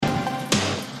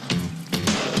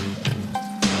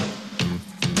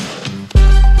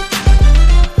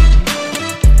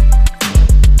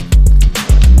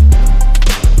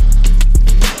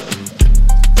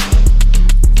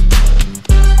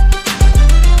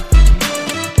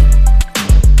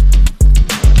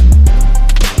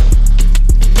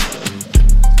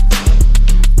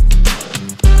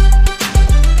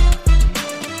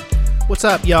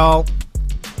What's up, y'all?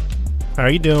 How are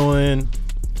you doing?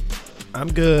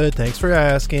 I'm good. Thanks for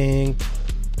asking.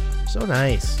 So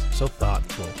nice. So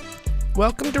thoughtful.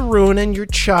 Welcome to Ruining Your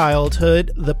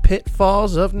Childhood, the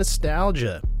Pitfalls of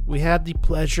Nostalgia. We had the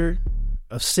pleasure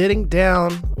of sitting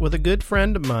down with a good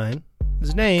friend of mine.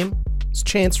 His name is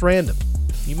Chance Random.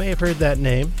 You may have heard that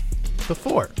name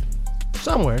before,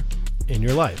 somewhere in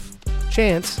your life.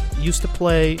 Chance used to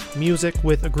play music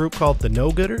with a group called the No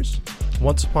Gooders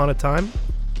once upon a time.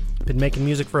 Been making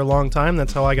music for a long time.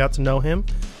 That's how I got to know him.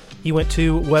 He went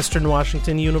to Western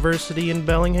Washington University in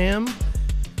Bellingham,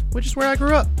 which is where I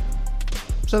grew up.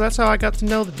 So that's how I got to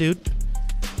know the dude.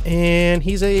 And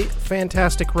he's a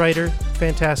fantastic writer,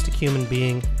 fantastic human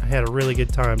being. I had a really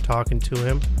good time talking to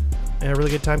him and a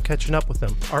really good time catching up with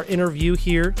him. Our interview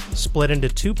here split into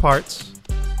two parts.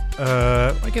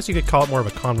 I guess you could call it more of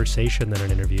a conversation than an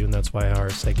interview, and that's why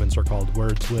our segments are called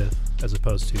Words With, as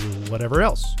opposed to whatever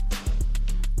else.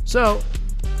 So,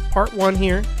 part one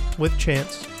here with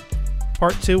Chance.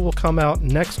 Part two will come out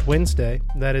next Wednesday.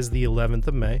 That is the 11th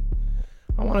of May.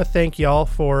 I want to thank y'all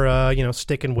for,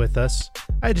 sticking with us.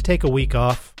 I had to take a week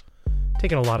off.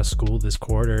 Taking a lot of school this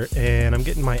quarter, and I'm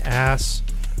getting my ass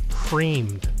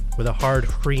creamed with a hard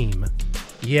cream.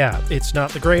 Yeah, it's not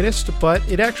the greatest, but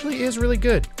it actually is really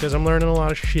good, because I'm learning a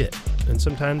lot of shit. And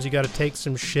sometimes you gotta take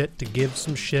some shit to give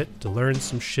some shit, to learn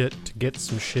some shit, to get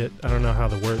some shit. I don't know how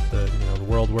the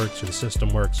world works or the system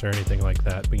works or anything like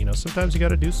that, but sometimes you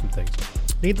gotta do some things.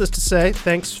 Needless to say,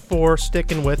 thanks for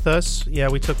sticking with us. Yeah,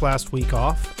 we took last week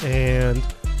off, and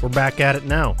we're back at it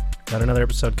now. Got another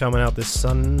episode coming out this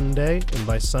Sunday, and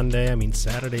by Sunday I mean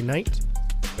Saturday night,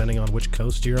 depending on which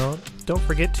coast you're on. Don't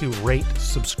forget to rate,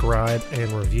 subscribe,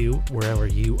 and review wherever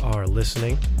you are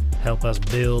listening. Help us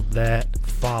build that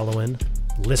following,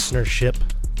 listenership,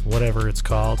 whatever it's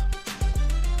called.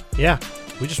 Yeah,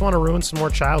 we just want to ruin some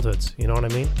more childhoods, you know what I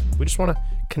mean? We just want to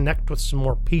connect with some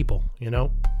more people,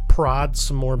 prod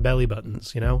some more belly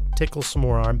buttons, tickle some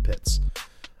more armpits.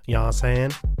 You know what I'm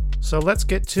saying? So let's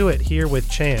get to it here with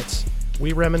Chance.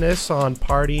 We reminisce on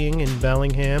partying in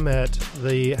Bellingham at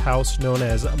the house known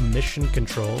as Mission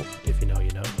Control, if you know, you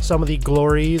know. Some of the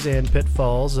glories and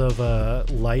pitfalls of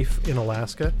life in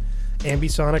Alaska,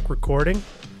 ambisonic recording,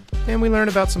 and we learn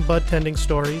about some bud tending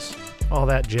stories, all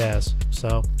that jazz.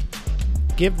 So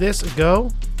give this a go.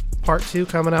 Part 2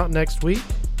 coming out next week.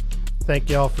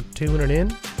 Thank y'all for tuning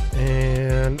in,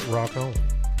 and rock on.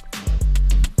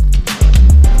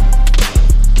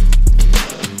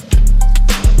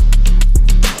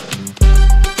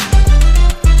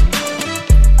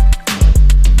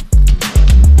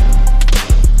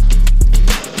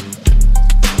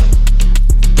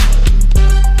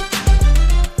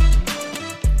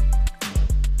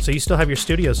 So you still have your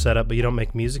studio set up, but you don't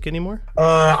make music anymore?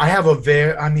 I have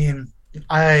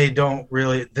I don't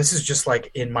really. This is just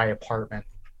like in my apartment.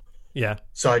 Yeah.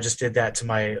 So I just did that to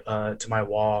my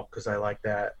wall because I like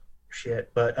that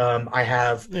shit. But I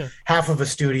have half of a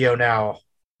studio now,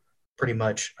 pretty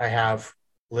much. I have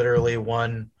literally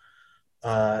one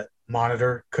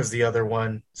monitor because the other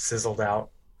one sizzled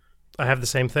out. I have the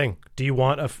same thing. Do you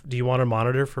want a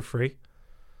monitor for free?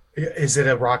 Is it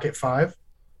a Rocket 5?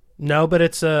 No, but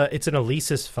it's an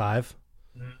Alesis 5.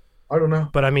 I don't know.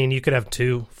 But I mean, you could have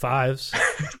 2 5s.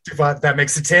 2 5, that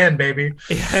makes a 10, baby.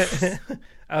 Yeah.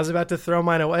 I was about to throw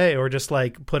mine away or just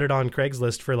like put it on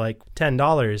Craigslist for like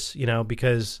 $10,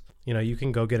 because you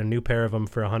can go get a new pair of them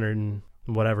for $100 and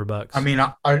whatever bucks. I mean,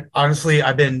 I honestly,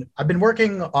 I've been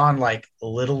working on like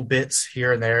little bits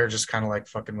here and there, just kind of like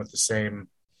fucking with the same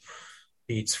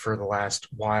beats for the last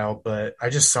while, but I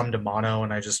just summed to mono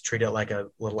and I just treat it like a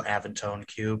little Aventone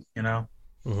cube,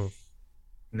 Mm-hmm.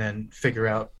 And then figure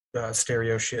out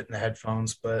stereo shit in the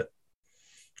headphones. But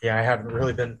yeah, I haven't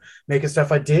really been making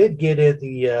stuff. I did get at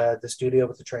the studio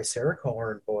with the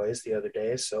Tricericorn boys the other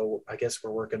day, so I guess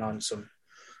we're working on some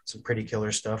pretty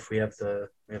killer stuff. We have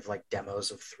like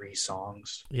demos of 3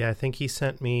 songs. Yeah, I think he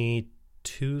sent me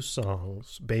 2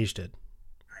 songs. Beige did.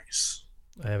 Nice.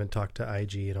 I haven't talked to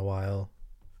IG in a while.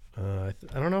 I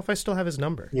don't know if I still have his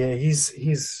number. Yeah, he's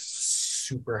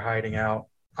super hiding out.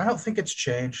 I don't think it's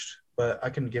changed, but I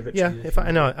can give it to you.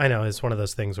 I know it's one of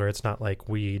those things where it's not like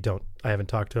I haven't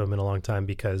talked to him in a long time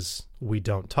because we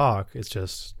don't talk. It's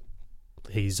just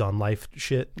he's on life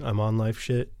shit. I'm on life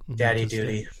shit. Daddy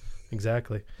duty.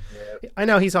 Exactly. Yeah. I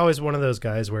know he's always one of those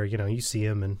guys where, you see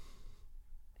him and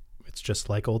it's just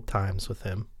like old times with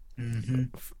him. Mm-hmm.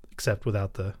 Except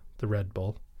without the Red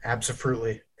Bull.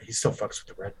 Absolutely. He still fucks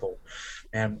with the Red Bull.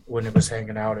 And when it was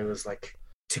hanging out, it was like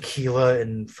tequila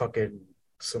and fucking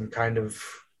some kind of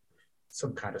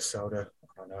soda. I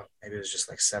don't know. Maybe it was just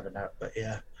like 7-Up. But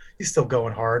yeah, He's still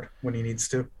going hard when he needs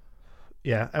to.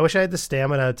 Yeah, I wish I had the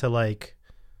stamina to like.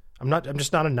 I'm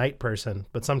just not a night person,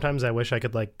 but sometimes I wish I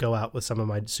could like go out with some of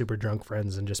my super drunk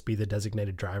friends and just be the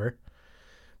designated driver.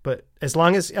 But as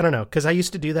long as, I don't know, because I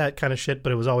used to do that kind of shit,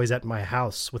 but it was always at my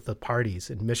house with the parties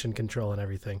and mission control and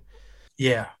everything.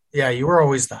 Yeah. Yeah, you were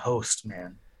always the host,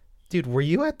 man. Dude, were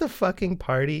you at the fucking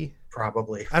party?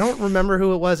 Probably. I don't remember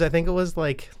who it was. I think it was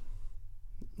like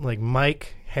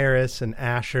Mike Harris and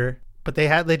Asher. But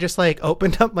they just like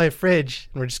opened up my fridge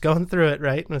and we're just going through it,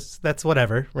 right? That's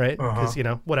whatever, right? Because,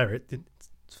 whatever.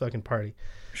 It's fucking party.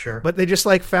 Sure. But they just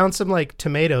like found some like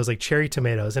tomatoes, like cherry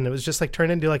tomatoes, and it was just like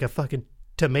turned into like a fucking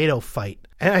tomato fight.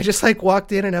 And I just like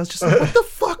walked in and I was just like, what the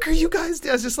fuck are you guys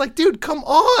doing? I was just like, dude, come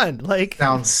on. Like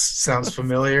sounds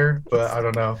familiar, but I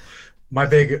don't know. My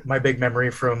big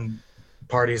memory from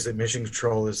parties at Mission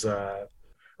Control is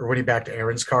or when he backed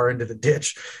Aaron's car into the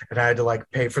ditch and I had to like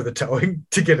pay for the towing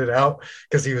to get it out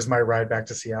because he was my ride back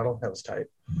to Seattle. That was tight.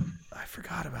 I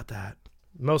forgot about that.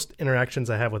 Most interactions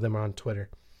I have with him are on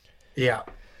Twitter. Yeah.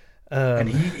 And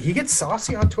he gets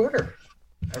saucy on Twitter.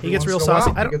 He gets real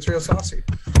saucy. He gets real saucy.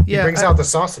 Yeah, he brings out the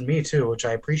sauce in me too, which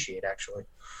I appreciate actually.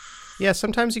 Yeah,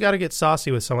 sometimes you got to get saucy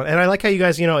with someone. And I like how you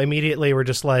guys, immediately were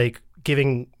just like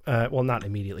giving, well, not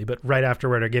immediately, but right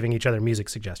afterward are giving each other music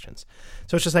suggestions.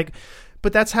 So it's just like,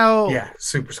 but that's how. Yeah,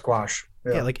 super squash.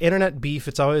 Yeah, like internet beef,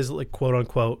 it's always like quote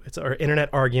unquote, or internet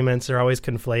arguments are always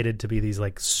conflated to be these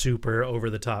like super over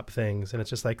the top things. And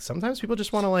it's just like sometimes people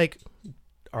just want to like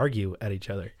argue at each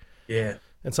other. Yeah.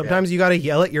 And sometimes you got to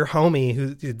yell at your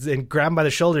homie and grab him by the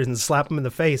shoulders and slap him in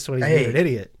the face when he's being an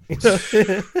idiot.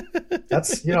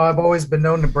 That's, I've always been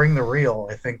known to bring the real.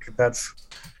 I think that's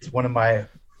one of my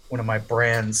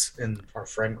brands in our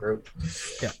friend group.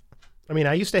 Yeah. I mean,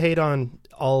 I used to hate on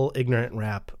all ignorant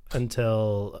rap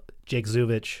until Jake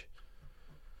Zuvich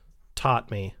taught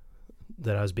me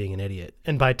that I was being an idiot.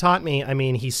 And by taught me, I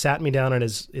mean, he sat me down at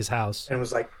his house. And it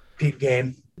was like, peep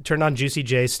game. Turned on Juicy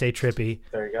J, Stay Trippy.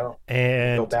 There you go.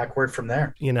 And go backward from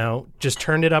there. Just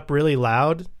turned it up really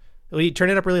loud. He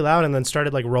turned it up really loud and then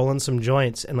started like rolling some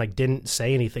joints and like didn't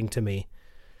say anything to me.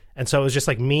 And so it was just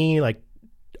like me like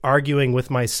arguing with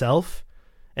myself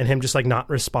and him just like not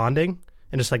responding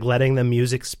and just like letting the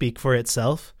music speak for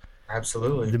itself.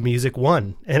 Absolutely. The music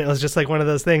won. And it was just like one of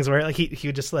those things where like he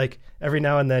would just like every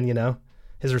now and then,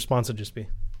 his response would just be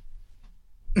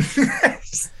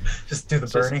just do the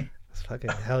Bernie. Fucking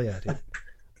hell yeah, dude.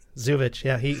 Zuvich,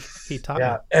 yeah, he taught me.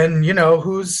 Yeah,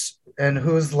 and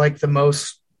who's like the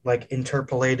most like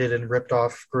interpolated and ripped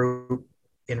off group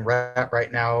in rap right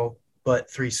now, but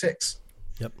 3-6.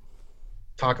 Yep.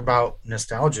 Talk about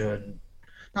nostalgia and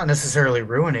not necessarily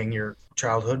ruining your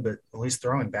childhood, but at least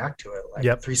throwing back to it. Like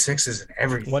 3-6 is in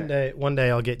everything. One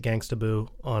day I'll get Gangsta Boo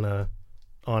on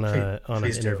an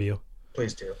interview.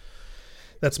 Please do.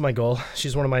 That's my goal.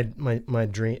 She's one of my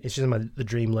dream. She's in the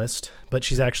dream list, but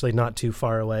she's actually not too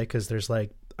far away because there's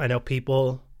like I know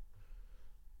people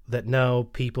that know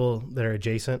people that are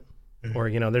adjacent, or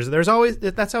there's always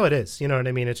that's how it is. You know what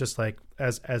I mean? It's just like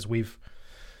as we've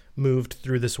moved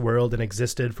through this world and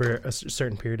existed for a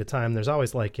certain period of time, there's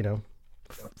always like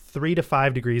 3 to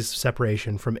 5 degrees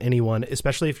separation from anyone,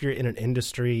 especially if you're in an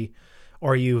industry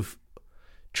or you've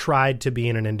tried to be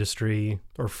in an industry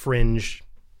or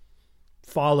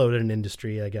followed an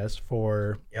industry, I guess,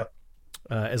 for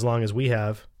as long as we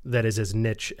have, that is as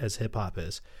niche as hip hop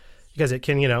is, because it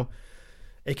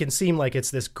can seem like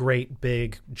it's this great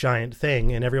big giant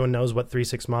thing, and everyone knows what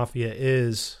 3-6 Mafia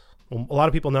is. Well, a lot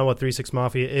of people know what 3-6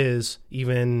 Mafia is,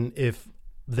 even if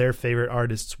their favorite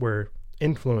artists were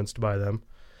influenced by them,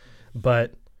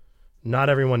 but not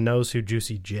everyone knows who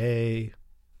Juicy J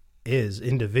is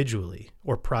individually,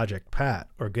 or Project Pat,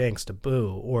 or Gangsta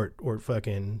Boo, or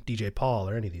fucking DJ Paul,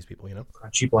 or any of these people,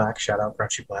 Crunchy Black, shout out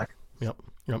Crunchy Black. Yep.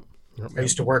 I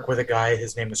used to work with a guy,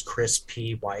 his name was Chris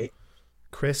P. White.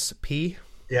 Chris P?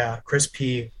 Yeah, Chris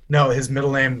P. No, his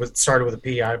middle name started with a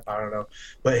P, I don't know,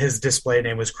 but his display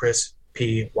name was Chris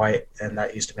P. White, and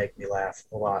that used to make me laugh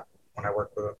a lot when I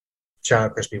worked with him. Shout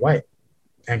out Chris P. White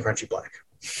and Crunchy Black.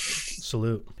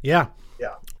 Salute. Yeah.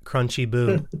 Crunchy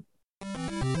Boo.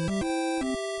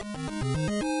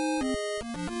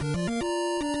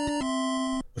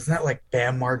 Wasn't that like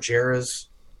Bam Margera's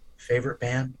favorite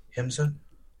band, Himsa?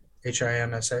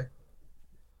 HIMSA?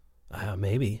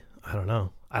 Maybe. I don't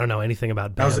know. I don't know anything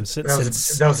about Bam.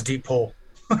 That was a deep pull.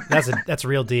 That's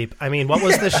real deep. I mean, what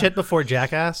was the shit before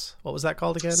Jackass? What was that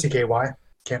called again? CKY.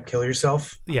 Can't Kill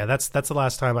Yourself. Yeah, that's the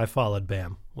last time I followed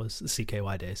Bam, was the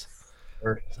CKY days.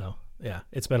 Word. So yeah,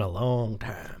 it's been a long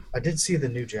time. I did see the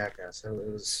new Jackass.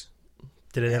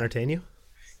 Did it entertain you?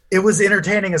 It was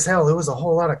entertaining as hell. It was a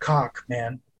whole lot of cock,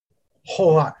 man.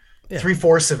 whole lot, Yeah.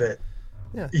 3/4 of it,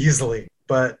 Yeah. easily.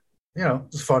 But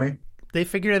it's funny. They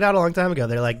figured it out a long time ago.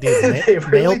 They're like, dude, They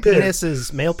really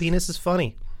male penis is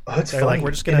funny. Oh, it's They're funny. like,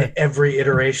 we're just gonna in every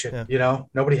iteration.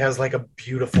 Nobody has like a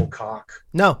beautiful cock.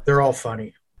 No, they're all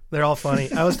funny. They're all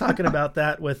funny. I was talking about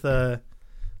that with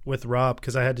Rob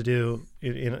because I had to do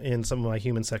in some of my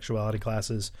human sexuality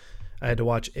classes. I had to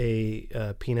watch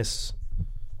a penis.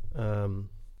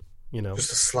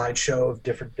 Just a slideshow of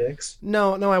different dicks.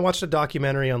 No, I watched a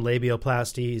documentary on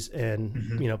labioplasties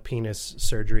and penis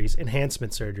surgeries,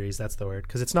 enhancement surgeries. That's the word,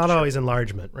 because it's not always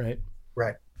enlargement, right?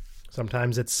 Right.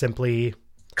 Sometimes it's simply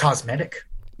cosmetic.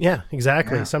 Yeah,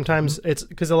 exactly. Yeah. Sometimes it's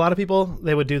because a lot of people,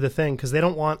 they would do the thing because they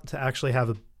don't want to actually have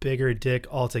a bigger dick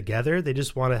altogether. They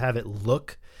just want to have it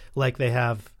look like they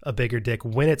have a bigger dick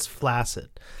when it's flaccid.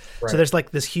 Right. So there's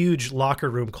like this huge locker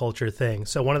room culture thing.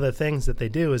 So one of the things that they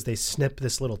do is they snip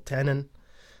this little tenon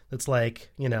that's like,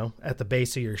 at the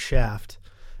base of your shaft,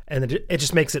 and it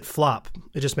just makes it flop.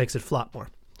 It just makes it flop more.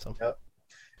 So yep.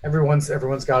 Everyone's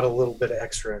got a little bit of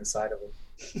extra inside of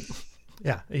them.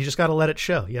 Yeah, you just got to let it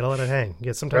show. You got to let it hang.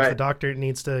 Yeah, sometimes the doctor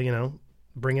needs to,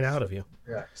 bring it out of you.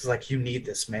 Yeah, it's like, you need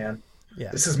this, man.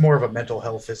 Yeah, this is more of a mental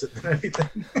health visit than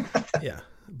anything. Yeah,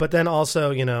 but then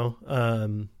also,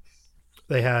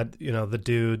 they had, the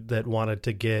dude that wanted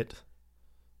to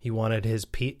he wanted his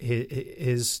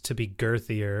to be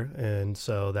girthier, and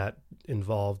so that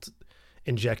involved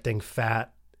injecting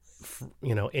fat,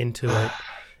 into it,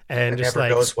 and it just never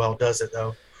like goes well, does it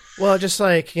though? Well, just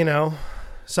like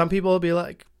some people will be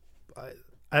like,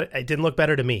 I didn't look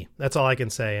better to me. That's all I can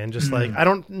say, and just like I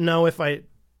don't know if I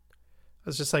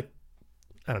was just like,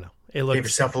 I don't know. It looked. Give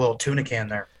yourself a little tuna can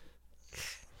there.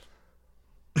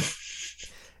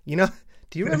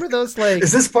 Do you remember those like?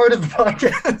 Is this part of the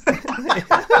podcast?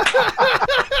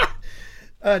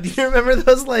 Do you remember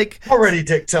those like? Already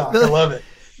TikTok. I love it.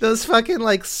 Those fucking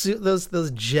like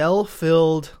those gel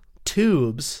filled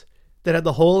tubes that had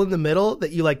the hole in the middle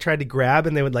that you like tried to grab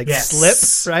and they would like slip,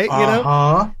 right?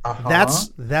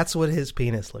 That's what his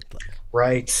penis looked like.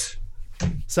 Right.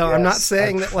 So I'm not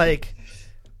saying that like.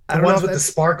 The ones with the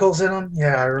sparkles in them?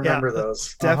 Yeah, I remember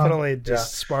those. Definitely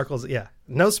just sparkles. Yeah.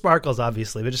 No sparkles,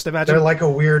 obviously, but just imagine. They're like a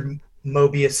weird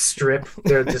Mobius strip.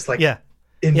 They're just like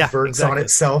inverts on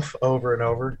itself over and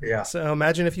over. Yeah. So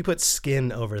imagine if you put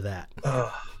skin over that.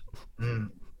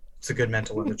 It's a good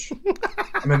mental image.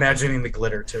 I'm imagining the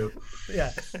glitter, too.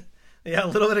 Yeah. Yeah, a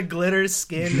little bit of glitter,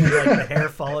 skin, and like the hair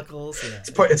follicles. Yeah.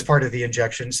 It's part of the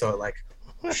injection, so it like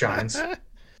shines.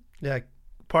 Yeah.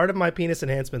 Part of my penis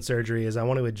enhancement surgery is I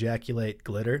want to ejaculate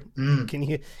glitter. Can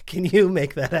you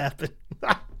make that happen?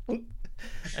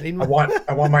 I want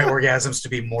my orgasms to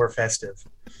be more festive.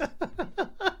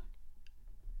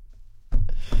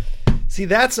 See,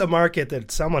 that's a market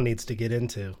that someone needs to get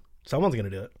into. Someone's going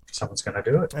to do it. Someone's going to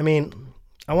do it. I mean,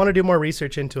 I want to do more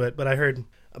research into it, but I heard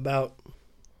about,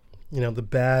 the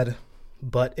bad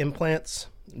butt implants,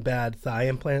 bad thigh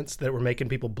implants that were making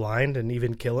people blind and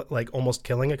even almost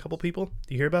killing a couple people.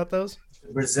 Do you hear about those?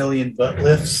 Brazilian butt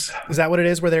lifts. Is that what it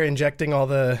is, where they're injecting all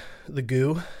the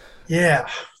goo? Yeah.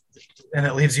 And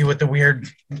it leaves you with the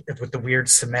weird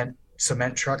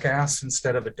cement truck ass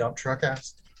instead of a dump truck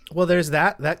ass. Well, there's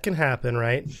that can happen,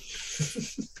 right?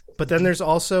 But then there's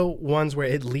also ones where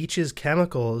it leaches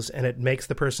chemicals and it makes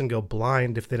the person go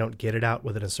blind if they don't get it out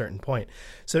within a certain point.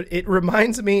 So it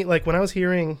reminds me, like when I was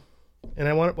hearing, and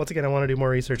I want to do more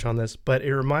research on this, but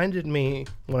it reminded me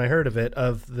when I heard of it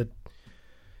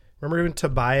remember when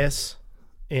Tobias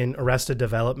in Arrested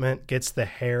Development gets the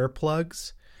hair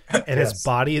plugs and his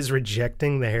body is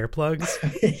rejecting the hair plugs?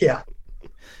 Yeah.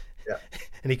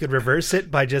 And he could reverse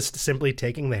it by just simply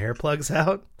taking the hair plugs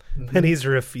out, and he's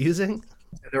refusing.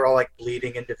 And they're all like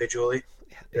bleeding individually.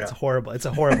 It's horrible. It's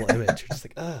a horrible image. You're just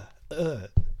like, I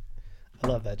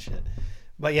love that shit.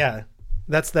 But yeah,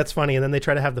 that's funny. And then they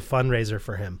try to have the fundraiser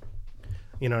for him.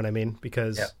 You know what I mean?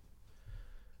 Because,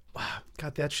 wow,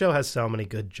 God, that show has so many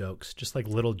good jokes. Just like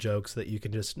little jokes that you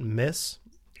can just miss.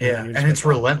 Yeah, and it's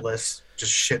relentless.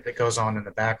 Just shit that goes on in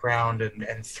the background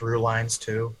and through lines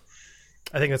too.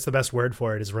 I think that's the best word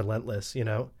for it, is relentless,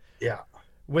 Yeah.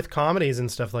 With comedies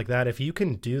and stuff like that, if you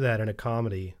can do that in a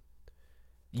comedy,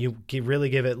 you really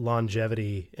give it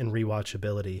longevity and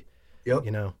rewatchability. Yep.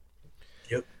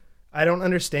 Yep. I don't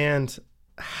understand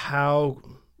how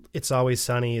It's Always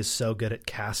Sunny is so good at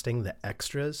casting the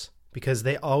extras, because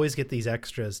they always get these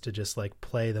extras to just like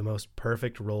play the most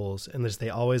perfect roles, and they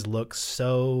always look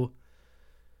so.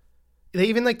 They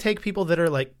even like take people that are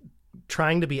like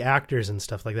trying to be actors and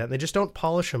stuff like that, and they just don't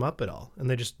polish them up at all, and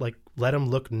they just like let them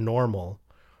look normal.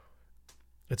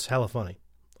 It's hella funny.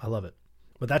 I love it.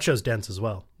 But that show's dense as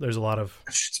well. There's a lot of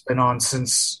It's been on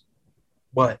since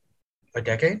what? A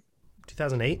decade?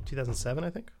 2008, 2007, I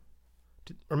think.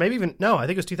 Or maybe even, no, I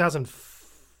think it was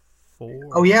 2004.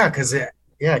 Oh yeah, because it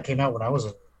came out when I was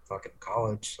in fucking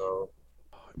college. So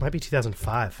It might be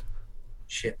 2005.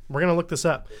 shit. We're going to look this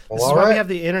up. Well, This is all why we right. have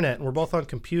the internet, and we're both on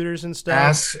computers and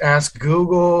stuff. Ask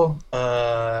Google,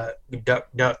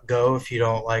 DuckDuckGo if you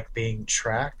don't like being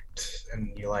tracked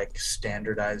and you like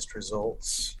standardized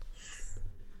results.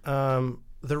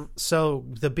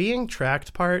 The being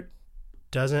tracked part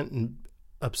doesn't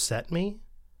upset me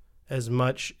as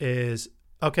much as,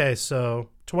 okay, so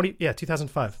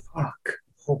 2005. Fuck.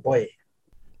 Oh boy.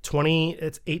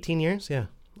 It's 18 years? Yeah.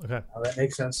 Okay. Oh, that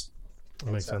makes sense.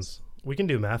 That makes sense. We can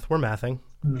do math. We're mathing.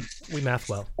 We math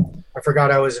well. I forgot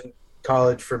I was in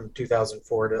college from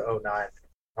 2004 to 2009.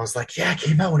 I was like, yeah, it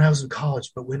came out when I was in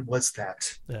college, but when was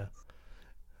that? Yeah.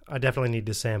 I definitely need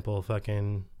to sample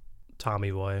fucking Tommy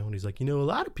Boy when he's like, a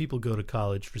lot of people go to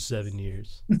college for 7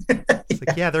 years. It's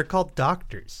like, yeah, they're called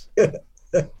doctors. So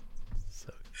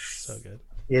good.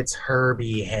 It's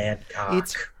Herbie Hancock.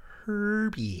 It's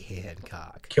Herbie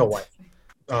Hancock. Kill White.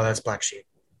 Oh, that's Black Sheep.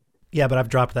 Yeah, but I've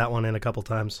dropped that one in a couple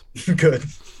times. Good.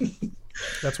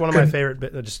 That's one of my favorite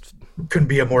bits. Just couldn't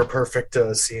be a more perfect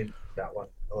scene. That one.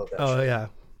 I love that. Oh shit. yeah,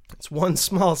 it's one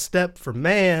small step for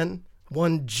man,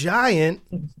 one giant.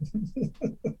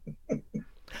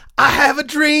 I have a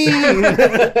dream.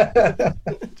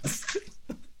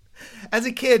 As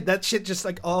a kid, that shit just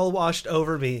like all washed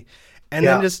over me, and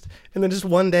then just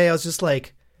one day I was just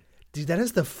like, dude, that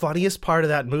is the funniest part of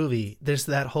that movie. There's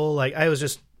that whole like I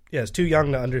was too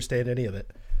young to understand any of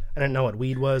it. I didn't know what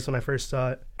weed was when I first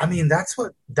saw it. I mean, that's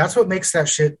what makes that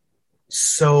shit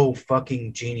so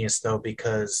fucking genius, though,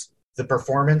 because the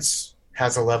performance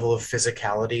has a level of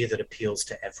physicality that appeals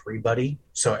to everybody.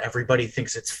 So everybody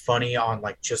thinks it's funny on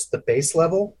like just the base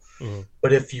level. Mm-hmm.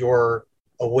 But if you're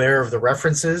aware of the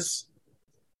references,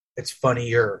 it's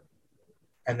funnier.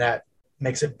 And that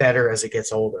makes it better as it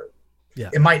gets older. Yeah.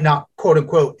 It might not, quote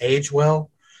unquote, age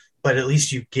well, but at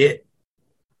least you get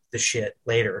the shit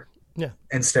later. Yeah.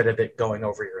 Instead of it going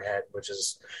over your head, which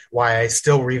is why I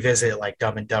still revisit like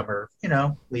Dumb and Dumber,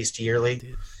 at least yearly.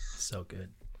 Dude, so good.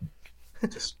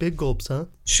 Just big gulps, huh?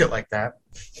 Shit like that.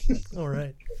 All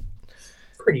right.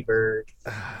 Pretty bird.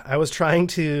 I was trying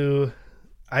to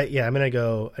I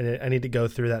need to go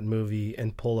through that movie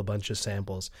and pull a bunch of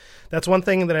samples. That's one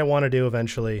thing that I want to do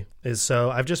eventually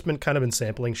so I've just been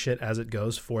sampling shit as it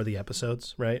goes for the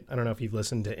episodes, right? I don't know if you've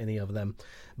listened to any of them,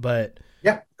 but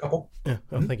yeah, a couple. Yeah.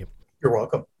 Oh, thank you. You're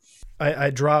welcome. I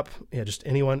drop, just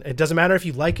anyone. It doesn't matter if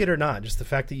you like it or not. Just the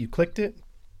fact that you clicked it.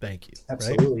 Thank you.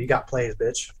 Absolutely. Right? You got plays,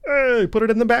 bitch. Hey, put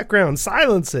it in the background.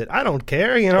 Silence it. I don't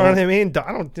care. You know what I mean?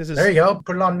 There you go.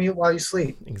 Put it on mute while you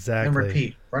sleep. Exactly. And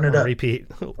repeat. Run it up. Repeat.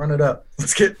 Run it up.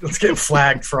 Let's get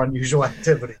flagged for unusual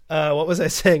activity. What was I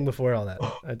saying before all that?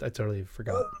 I totally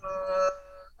forgot.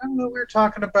 I don't know. We were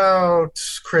talking about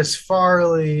Chris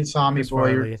Farley, Tommy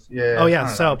Boy. Yeah. Oh yeah.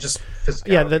 So just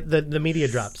the media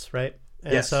drops, right?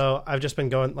 And yes. So I've just been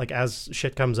going as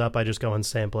shit comes up, I just go and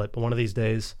sample it. But one of these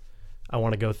days, I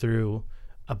want to go through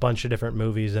a bunch of different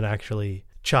movies and actually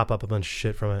chop up a bunch of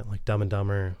shit from it, like Dumb and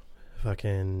Dumber,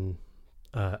 fucking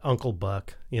Uncle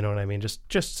Buck. You know what I mean?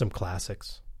 Just some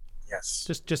classics. Yes.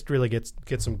 Just really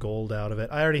get some gold out of it.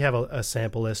 I already have a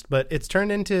sample list, but it's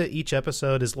turned into each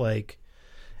episode is like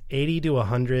 80 to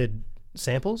 100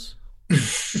 samples,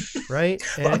 right?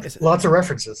 Lots of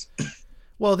references.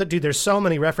 Well, dude, there's so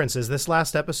many references. This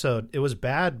last episode, it was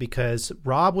bad because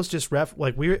Rob was just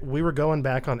we were going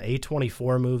back on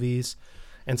A24 movies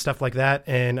and stuff like that,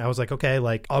 and I was like, okay,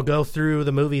 like I'll go through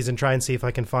the movies and try and see if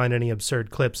I can find any absurd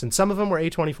clips. And some of them were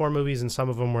A24 movies, and some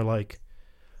of them were like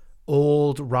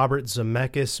old Robert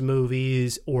Zemeckis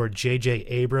movies or J.J.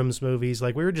 Abrams movies.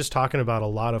 Like we were just talking about a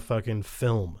lot of fucking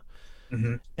film.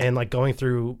 Mm-hmm. And like going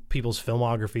through people's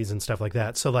filmographies and stuff like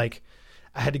that. So like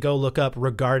I had to go look up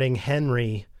Regarding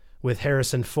Henry with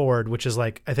Harrison Ford, which is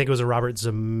like, I think it was a Robert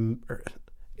the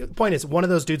point is one of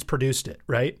those dudes produced it.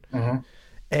 Right. Mm-hmm.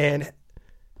 And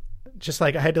just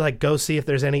like, I had to like go see if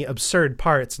there's any absurd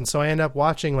parts. And so I end up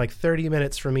watching like 30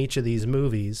 minutes from each of these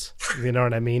movies. You know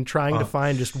what I mean? Trying to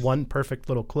find just one perfect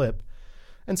little clip.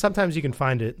 And sometimes you can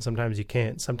find it. Sometimes you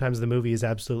can't. Sometimes the movie is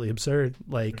absolutely absurd.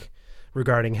 Like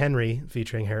Regarding Henry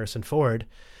featuring Harrison Ford,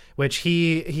 which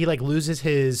he like loses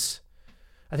his,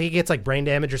 I think he gets like brain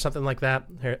damage or something like that,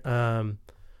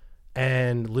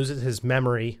 and loses his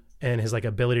memory and his like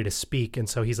ability to speak. And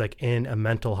so he's like in a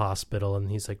mental hospital and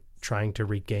he's like trying to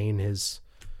regain his,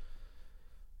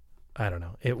 I don't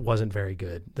know. It wasn't very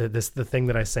good. The thing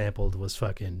that I sampled was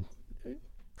fucking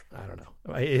I don't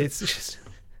know. It's just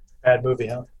Bad movie,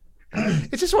 huh?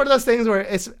 it's just one of those things where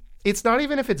it's not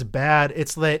even if it's bad.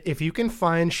 It's that if you can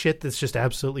find shit that's just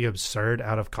absolutely absurd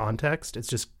out of context, it's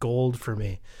just gold for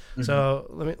me. Mm-hmm.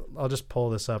 So I'll just pull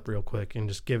this up real quick and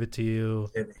just give it to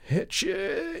you. Hit you.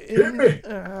 Hit me.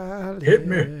 Hit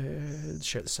me.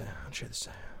 Share the sound.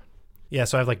 Yeah,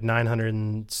 so I have like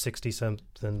 960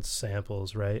 something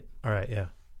samples, right? All right, yeah.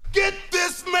 Get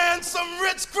this man some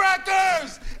Ritz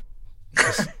crackers.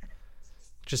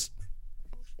 Just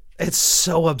it's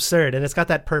so absurd, and it's got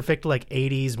that perfect like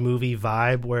 80s movie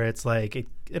vibe where it's like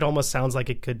it almost sounds like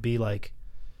it could be like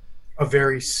a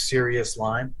very serious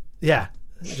line. Yeah,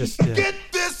 just yeah. Get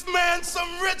this man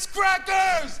some Ritz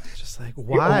crackers. Just like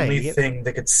why? The only thing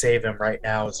that could save him right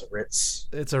now is a Ritz.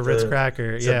 It's a Ritz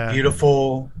cracker. It's a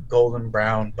beautiful golden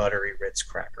brown buttery Ritz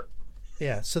cracker.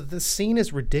 Yeah, so the scene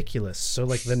is ridiculous. So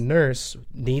like the nurse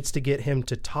needs to get him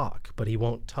to talk, but he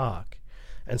won't talk.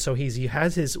 And so he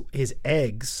has his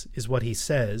eggs is what he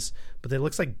says, but it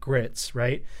looks like grits,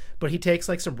 right? But he takes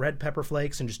like some red pepper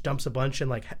flakes and just dumps a bunch in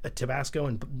like a Tabasco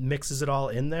and mixes it all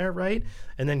in there, right?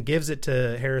 And then gives it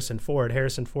to Harrison Ford.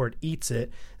 Harrison Ford eats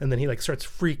it, and then he like starts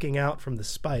freaking out from the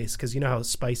spice because you know how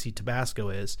spicy Tabasco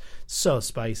is. So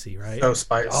spicy, right? So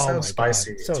spicy. Oh so my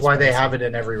spicy. God. So That's why spicy. They have it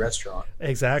in every restaurant.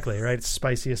 Exactly, right? It's the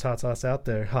spiciest hot sauce out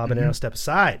there. Habanero, step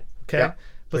aside, okay? Yeah.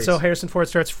 But Please. so Harrison Ford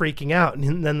starts freaking out,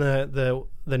 and then the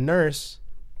nurse,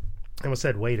 I almost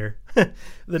said waiter,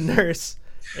 the nurse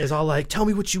is all like, "Tell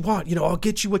me what you want. You know, I'll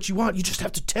get you what you want. You just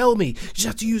have to tell me. You just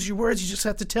have to use your words. You just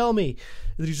have to tell me."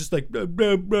 And he's just like, "I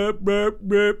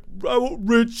want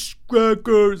Ritz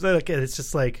crackers." And it's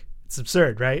just like it's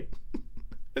absurd, right?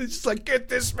 And it's just like, "Get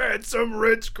this man some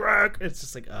Ritz crack." It's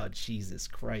just like, oh Jesus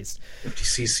Christ! 50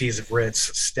 cc's of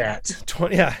Ritz stat.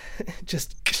 20, yeah,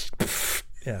 just.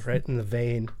 Yeah, right in the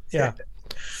vein. Yeah.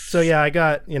 So yeah, I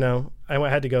got, I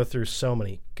had to go through so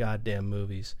many goddamn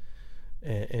movies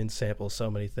and sample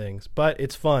so many things. But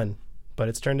it's fun. But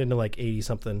it's turned into like 80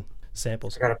 something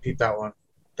samples. I gotta peep that one.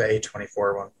 The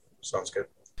A24 one. Sounds good.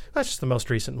 That's just the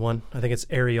most recent one. I think it's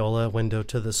Areola Window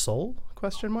to the Soul? ?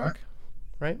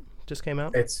 Right? Just came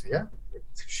out. It's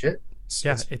shit.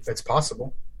 It's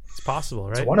possible. It's possible,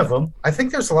 right? It's one of them. I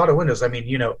think there's a lot of windows. I mean,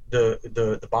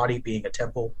 the body being a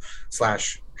temple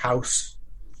 / house.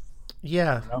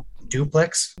 Yeah.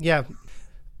 Duplex. Yeah.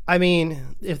 I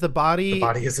mean, if the body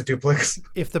is a duplex.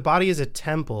 If the body is a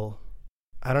temple,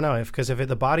 I don't know. Because if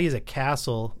the body is a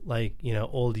castle, like,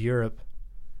 old Europe,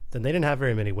 then they didn't have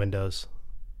very many windows.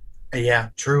 Yeah,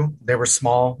 true. They were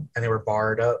small and they were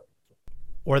barred up.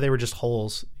 Or they were just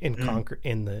holes in concrete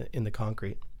in the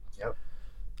concrete. Yep.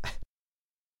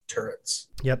 Turrets.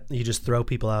 Yep, you just throw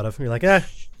people out of them. You're like,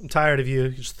 I'm tired of you. You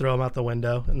just throw them out the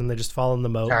window, and then they just fall in the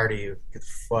moat. Tired of you. Get the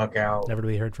fuck out. Never to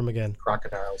be heard from again.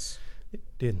 Crocodiles.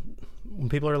 Dude, when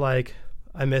people are like,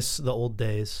 I miss the old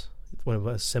days when it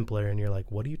was simpler, and you're like,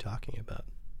 what are you talking about?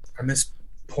 I miss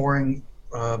pouring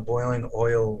boiling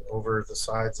oil over the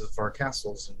sides of our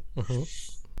castles. And That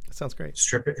sounds great.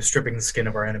 Stripping the skin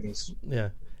of our enemies.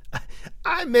 Yeah.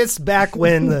 I miss back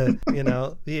when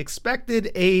the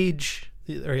expected age...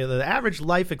 or the average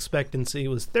life expectancy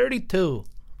was 32.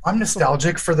 I'm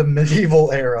nostalgic for the medieval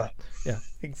era. Yeah,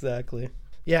 exactly.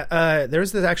 Yeah,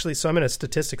 there's this actually, so I'm in a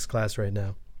statistics class right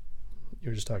now.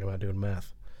 You were just talking about doing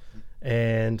math.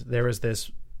 And there was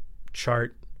this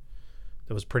chart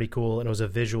that was pretty cool, and it was a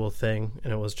visual thing,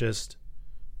 and it was just,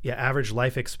 average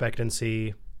life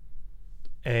expectancy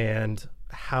and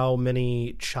how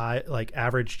many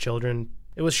average children.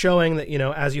 It was showing that,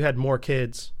 as you had more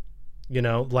kids,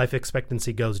 life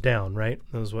expectancy goes down, right?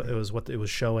 It was what it was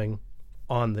showing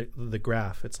on the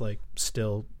graph. It's like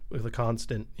still with a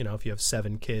constant, if you have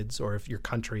 7 kids or if your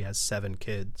country has 7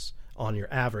 kids on your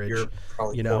average, you're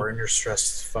probably poor and you're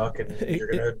stressed as fuck, and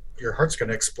your heart's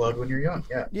gonna explode when you're young.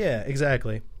 Yeah,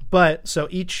 exactly. But so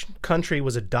each country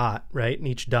was a dot, right? And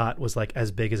each dot was like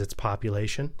as big as its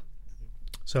population.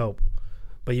 So,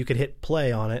 but you could hit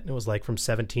play on it, and it was like from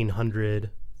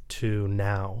 1700 to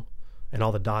now. And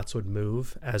all the dots would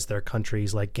move as their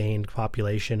countries like gained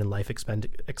population and life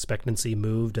expectancy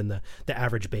moved, and the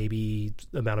average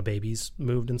amount of babies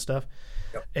moved and stuff.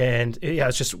 Yep. And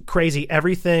it's just crazy.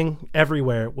 Everything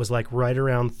everywhere was like right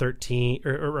around 13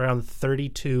 or around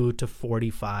 32 to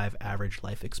 45 average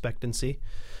life expectancy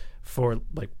for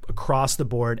like across the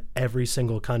board, every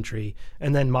single country.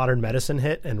 And then modern medicine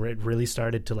hit, and it really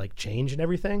started to like change and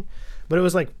everything. But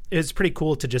it's pretty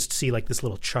cool to just see like this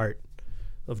little chart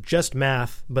of just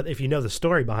math, but if you know the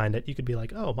story behind it, you could be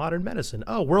like, oh, modern medicine,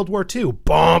 oh, World War II,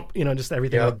 bump, just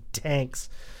everything like tanks,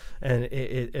 and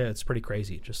it's pretty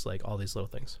crazy, just like all these little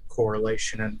things.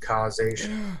 Correlation and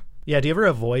causation. Yeah, do you ever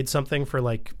avoid something for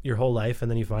like your whole life and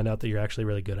then you find out that you're actually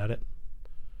really good at it?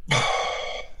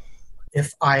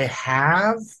 If I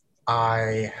haven't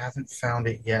found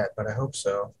it yet, but I hope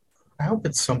so. I hope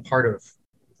it's some part of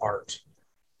art.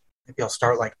 Maybe I'll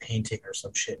start like painting or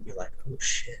some shit and be like, oh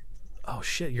shit. Oh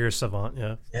shit, you're a savant,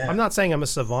 yeah. Yeah. I'm not saying I'm a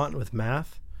savant with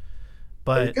math,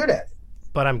 But you're but good at it.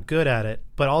 but I'm good at it.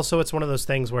 But also it's one of those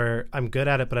things where I'm good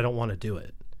at it but I don't want to do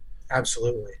it.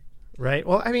 Absolutely. Right?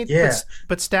 Well, I mean, Yeah.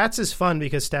 but stats is fun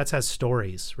because stats has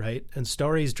stories, right? And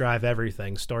stories drive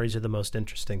everything. Stories are the most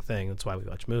interesting thing. That's why we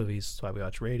watch movies. That's why we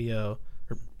watch radio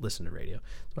or listen to radio.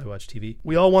 That's why we watch TV.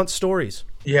 We all want stories.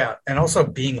 Yeah. And also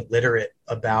being literate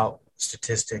about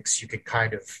statistics, you could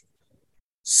kind of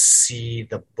see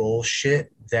the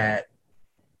bullshit that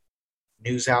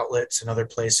news outlets and other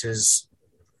places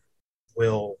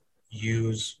will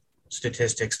use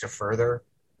statistics to further,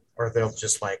 or they'll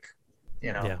just like,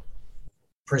 Yeah.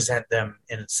 present them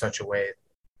in such a way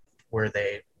where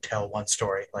they tell one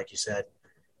story, like you said,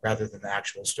 rather than the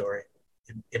actual story.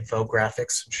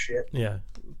 Infographics and shit. Yeah.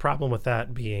 Problem with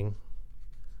that being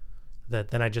that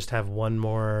then I just have one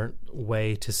more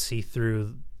way to see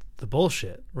through the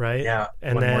bullshit, right? Yeah.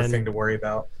 And one more then- thing to worry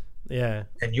about. Yeah.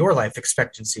 And your life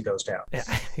expectancy goes down. Yeah,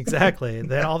 exactly.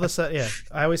 Then all of a sudden, yeah.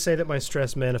 I always say that my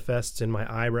stress manifests in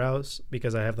my eyebrows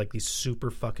because I have like these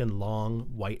super fucking long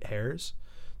white hairs.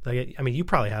 Like, I mean, you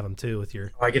probably have them too with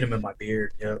your. I get them in my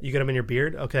beard. Yeah. You get them in your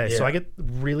beard? Okay, Yeah. so I get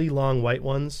really long white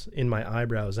ones in my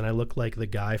eyebrows, and I look like the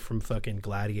guy from fucking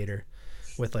Gladiator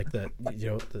with like the,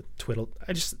 the twiddle.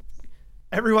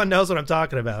 Everyone knows what I'm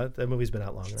talking about. That movie's been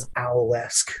out long enough.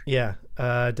 Owl-esque. Yeah,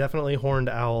 definitely horned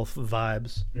owl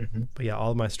vibes. Mm-hmm. But yeah,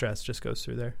 all of my stress just goes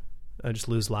through there. I just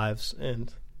lose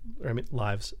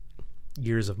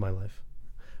years of my life.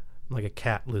 I'm like a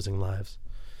cat losing lives.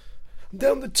 I'm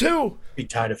down to 2. Be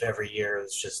tired of every year.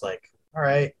 It's just like, all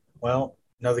right, well,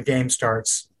 another game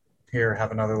starts. Here,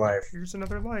 have another life. Here's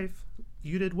another life.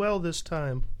 You did well this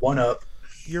time. One up.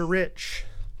 You're rich.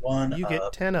 One You up.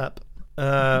 get 10 up.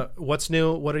 What's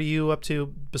new? What are you up to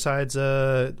besides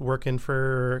working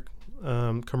for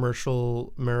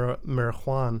commercial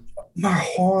marijuana?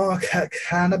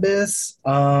 Cannabis.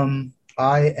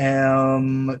 I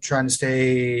am trying to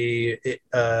stay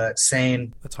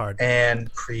sane That's hard.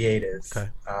 and creative. Okay.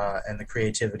 And the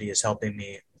creativity is helping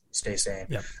me stay sane.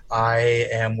 Yep. I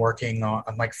am working on,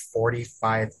 I'm like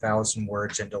 45,000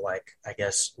 words into like, I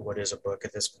guess, what is a book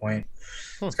at this point?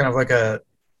 It's kind of like a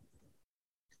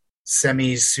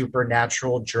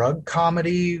semi-supernatural drug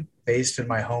comedy based in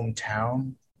my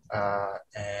hometown.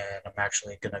 And I'm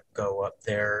actually going to go up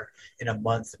there in a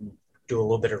month and do a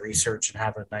little bit of research and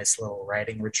have a nice little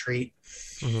writing retreat.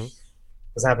 Mm-hmm.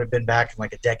 Because I haven't been back in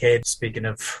like a decade. Speaking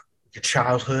of your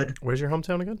childhood, Where's your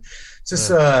hometown again?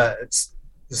 it's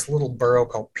this little borough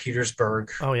called Petersburg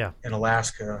Oh, yeah. in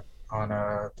Alaska on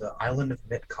the island of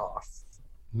Mitkoff.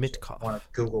 Mitkoff. Want to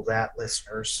Google that,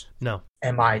 listeners? No.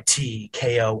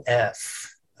 Mitkof.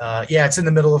 Yeah, it's in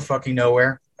the middle of fucking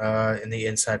nowhere, in the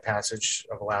inside passage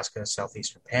of Alaska,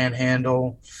 southeastern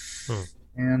panhandle.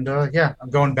 And yeah, I'm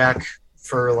going back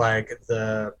for like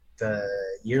the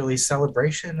yearly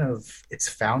celebration of its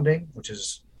founding, which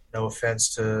is no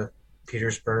offense to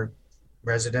Petersburg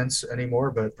residents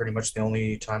anymore, but pretty much the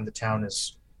only time the town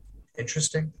is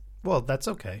interesting. Well, that's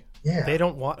okay. Yeah. They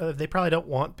probably don't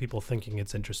want people thinking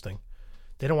it's interesting.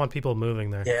 They don't want people moving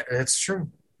there. Yeah, it's true.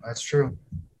 That's true.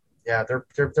 Yeah,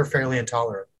 they're fairly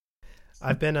intolerant.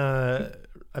 I've been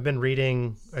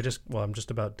reading. I'm just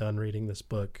about done reading this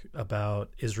book about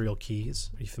Israel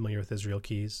Keys. Are you familiar with Israel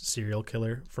Keys, serial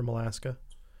killer from Alaska?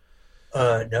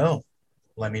 No.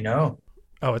 Let me know.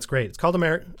 Oh, it's great. It's called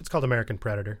American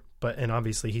Predator, and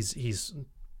obviously he's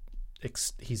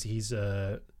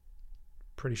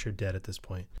pretty sure dead at this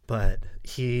point. But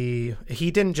he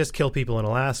didn't just kill people in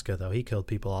Alaska though. He killed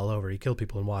people all over. He killed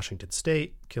people in Washington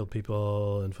State, killed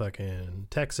people in fucking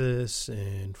Texas,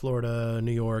 in Florida,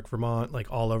 New York, Vermont,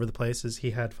 like all over the places.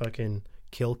 He had fucking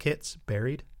kill kits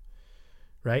buried.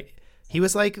 Right? He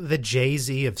was like the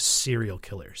Jay-Z of serial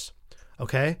killers.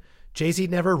 Okay? Jay-Z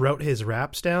never wrote his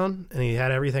raps down and he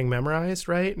had everything memorized,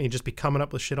 right? And he'd just be coming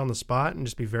up with shit on the spot and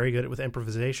just be very good with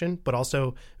improvisation, but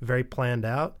also very planned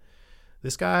out.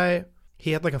 This guy,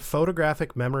 he had like a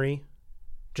photographic memory,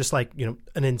 just like,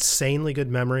 an insanely good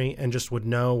memory, and just would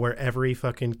know where every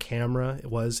fucking camera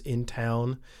was in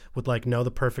town, would like know the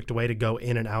perfect way to go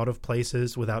in and out of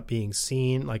places without being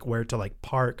seen, like where to like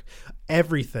park,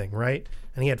 everything, right?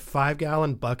 And he had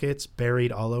 5-gallon buckets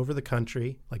buried all over the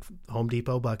country, like Home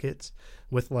Depot buckets,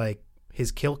 with like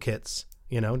his kill kits,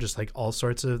 just like all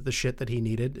sorts of the shit that he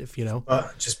needed, if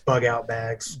just bug out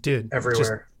bags, dude,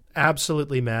 everywhere.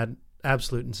 absolutely mad,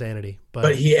 absolute insanity.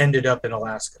 But he ended up in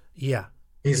Alaska. Yeah.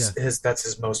 That's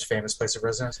his most famous place of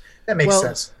residence. That makes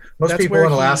sense. Most that's people where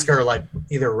in Alaska are like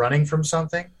either running from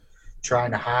something,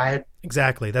 trying to hide.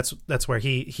 Exactly. That's where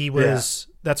he was.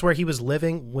 Yeah. That's where he was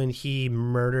living when he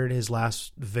murdered his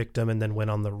last victim and then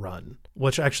went on the run.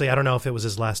 Which actually, I don't know if it was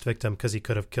his last victim because he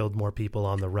could have killed more people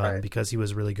on the run because he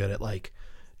was really good at like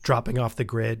dropping off the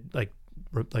grid, like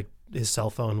his cell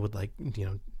phone would like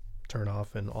turn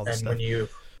off and all this stuff.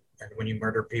 When you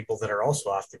murder people that are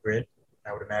also off the grid,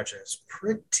 I would imagine it's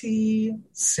pretty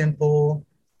simple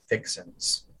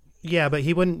fixins. Yeah, but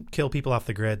he wouldn't kill people off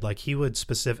the grid. Like he would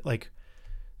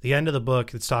the end of the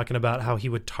book, it's talking about how he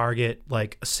would target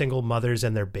like single mothers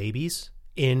and their babies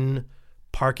in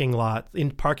parking lots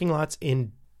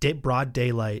in broad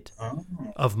daylight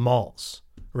of malls,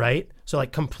 right? So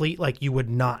like complete, like you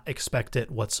would not expect it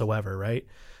whatsoever, right?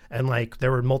 And like there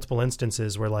were multiple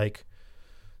instances where like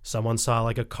someone saw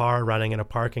like a car running in a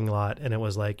parking lot and it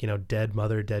was like, dead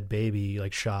mother, dead baby,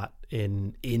 like shot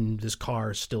in this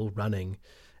car still running.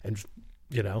 And,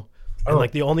 and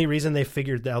like the only reason they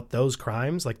figured out those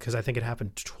crimes, like, cause I think it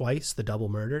happened twice, the double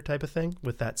murder type of thing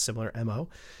with that similar MO.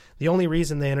 The only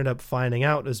reason they ended up finding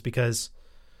out is because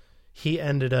he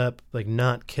ended up like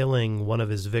not killing one of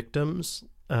his victims.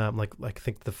 Like I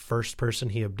think the first person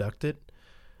he abducted,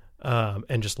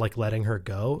 and just like letting her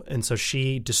go. And so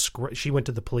she went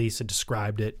to the police and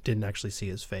described it, didn't actually see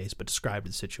his face, but described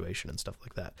the situation and stuff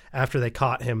like that. After they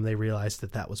caught him, they realized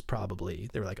that was probably,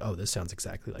 they were like, oh, this sounds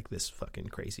exactly like this fucking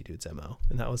crazy dude's MO.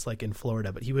 And that was like in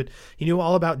Florida, but he knew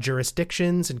all about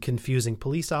jurisdictions and confusing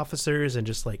police officers and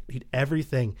just like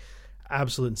everything.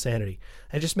 Absolute insanity.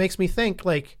 And it just makes me think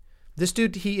like this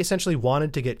dude, he essentially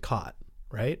wanted to get caught,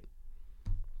 right?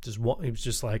 He was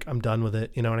just like, I'm done with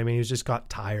it. You know what I mean? He just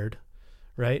got tired,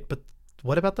 right? But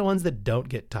what about the ones that don't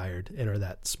get tired and are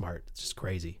that smart? It's just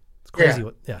crazy. It's crazy.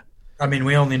 Yeah. I mean,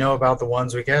 we only know about the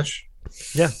ones we catch.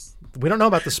 Yeah. We don't know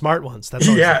about the smart ones. That's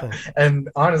always the thing. And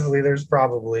honestly, there's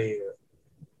probably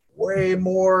way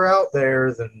more out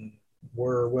there than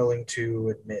we're willing to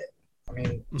admit. I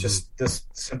mean, just this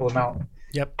simple amount.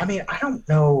 Yep. I mean, I don't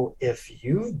know if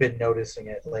you've been noticing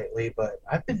it lately, but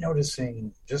I've been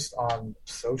noticing just on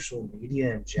social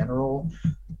media in general,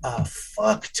 a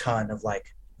fuck ton of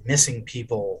like missing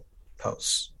people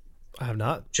posts. I have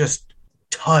not. Just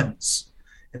tons.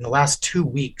 In the last 2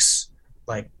 weeks,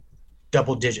 like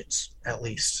double digits at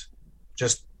least.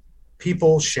 Just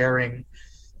people sharing,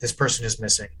 this person is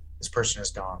missing, this person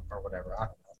is gone, or whatever. I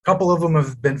don't know. A couple of them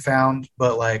have been found,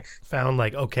 but like found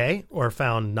like okay or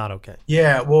found not okay.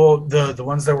 Yeah, well, the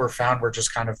ones that were found were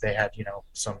just kind of, they had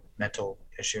some mental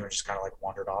issue and just kind of like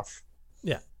wandered off.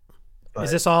 Yeah. But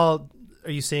is this all?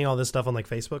 Are you seeing all this stuff on like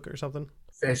Facebook or something?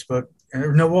 Facebook?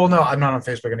 No, I'm not on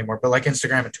Facebook anymore. But like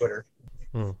Instagram and Twitter.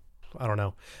 I don't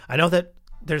know. I know that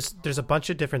there's a bunch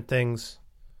of different things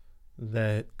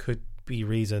that could be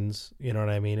reasons. You know what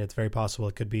I mean? It's very possible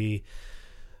it could be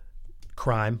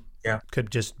crime. Yeah. Could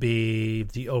just be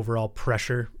the overall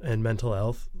pressure and mental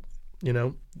health,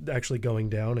 actually going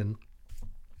down. And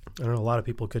I don't know, a lot of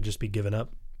people could just be giving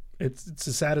up. It's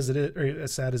as sad as it is, or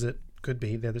as sad as it could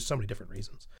be. There's so many different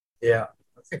reasons. Yeah.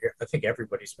 I think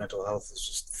everybody's mental health is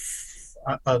just,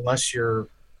 unless you're,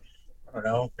 I don't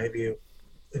know, maybe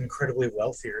incredibly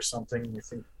wealthy or something, I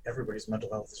think everybody's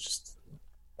mental health is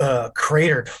just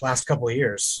cratered last couple of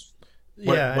years.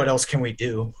 What else can we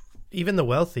do? Even the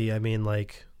wealthy, I mean,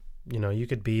 like, you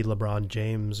could be LeBron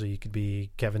James or you could be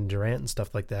Kevin Durant and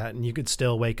stuff like that, and you could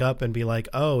still wake up and be like,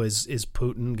 oh, is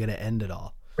Putin going to end it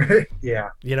all? Yeah.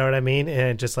 You know what I mean?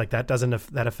 And just like that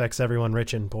affects everyone,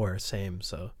 rich and poor, same.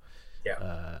 So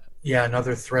yeah,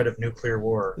 another threat of nuclear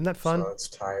war. Isn't that fun? So it's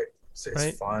tight. It's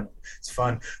right? fun. It's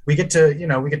fun. We get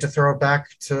to throw it back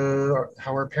to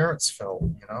how our parents felt,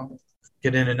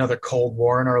 get in another Cold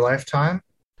War in our lifetime.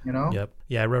 Yep.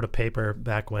 Yeah, I wrote a paper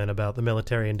back when about the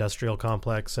military-industrial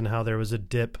complex and how there was a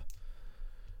dip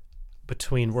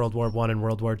between World War I and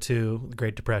World War II, the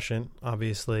Great Depression,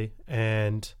 obviously,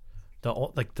 and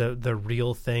the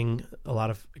real thing a lot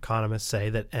of economists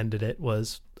say that ended it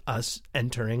was us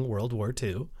entering World War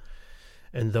II,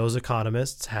 and those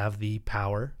economists have the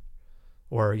power,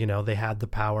 or they had the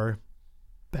power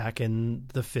back in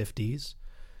the 50s,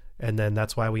 and then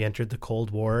that's why we entered the Cold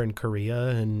War in Korea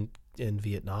and in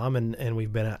Vietnam, and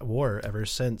we've been at war ever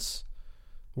since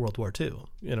World War II.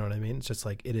 You know what I mean? It's just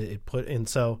like it put in.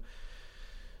 So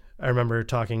I remember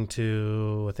talking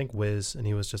to, I think, Wiz, and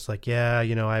he was just like, yeah,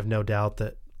 I have no doubt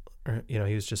that, he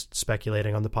was just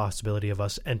speculating on the possibility of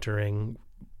us entering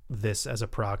this as a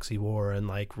proxy war and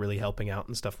like really helping out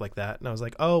and stuff like that. And I was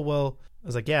like, oh, well, I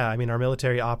was like, yeah, I mean, our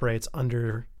military operates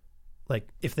under like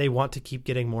if they want to keep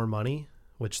getting more money,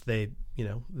 which they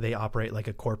operate like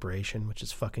a corporation, which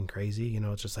is fucking crazy.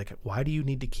 It's just like, why do you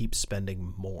need to keep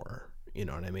spending more? You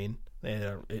know what I mean?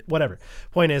 Whatever.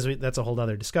 Point is, that's a whole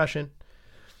other discussion.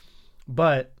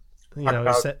 But we're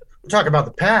talking about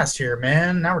the past here,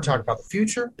 man. Now we're talking about the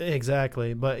future.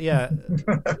 Exactly. But yeah,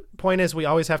 point is, we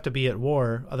always have to be at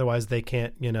war, otherwise they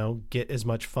can't, get as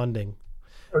much funding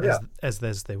as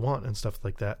they want and stuff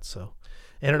like that. So,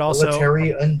 and it also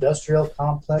military-industrial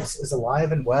complex is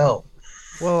alive and well.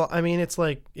 Well, I mean, it's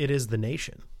like it is the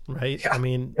nation, right? Yeah. I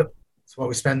mean, it's what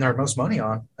we spend our most money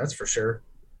on. That's for sure.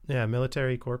 Yeah,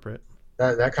 military, corporate.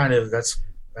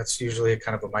 That's usually a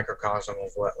kind of a microcosm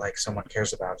of what like someone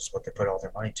cares about is what they put all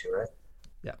their money to, right?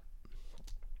 Yeah.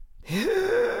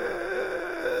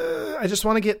 I just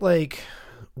want to get like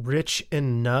rich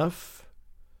enough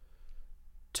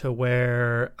to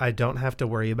where I don't have to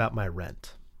worry about my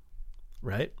rent,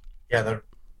 right? Yeah,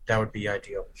 that would be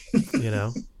ideal.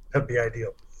 That'd be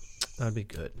ideal. That'd be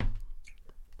good.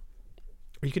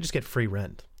 Or you could just get free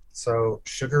rent. So,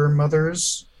 sugar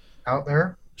mothers out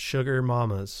there, sugar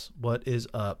mamas, what is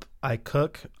up? I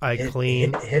cook, I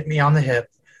clean. Hit me on the hip.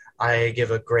 I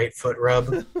give a great foot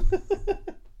rub.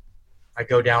 I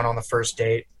go down on the first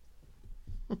date.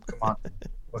 Come on,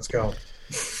 let's go.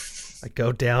 I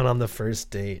go down on the first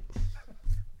date.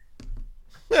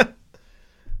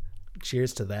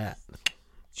 Cheers to that.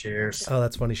 Cheers. Oh,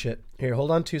 that's funny shit. Here, hold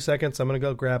on 2 seconds. I'm going to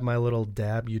go grab my little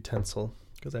dab utensil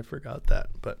because I forgot that,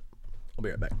 but I'll be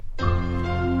right back.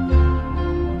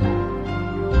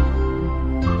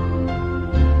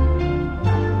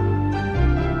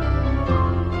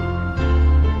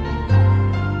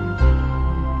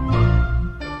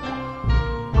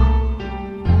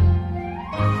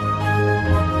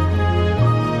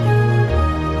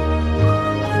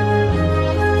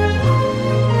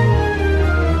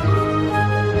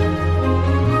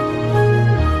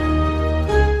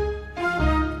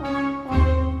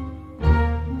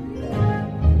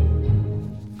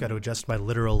 Got to adjust my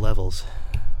literal levels.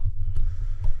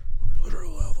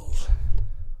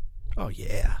 Oh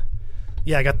yeah,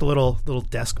 I got the little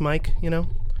desk mic.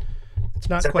 It's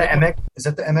not quite. Is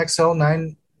that the MXL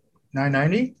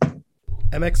 990?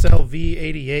 MXL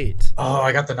V88. Oh,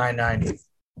 I got the 990.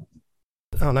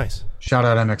 Oh, nice. Shout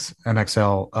out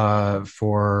MXL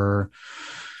for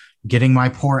getting my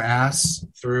poor ass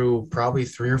through probably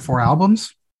 3 or 4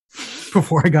 albums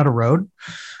before I got a Rode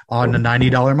on a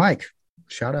 $90 mic.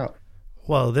 Shout out.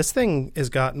 Well, this thing has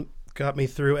got me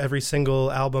through every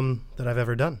single album that I've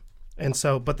ever done. And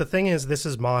so, but the thing is, this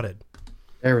is modded.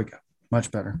 There we go. Much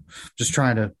better. Just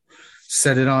trying to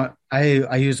set it on.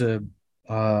 I use a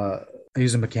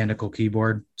mechanical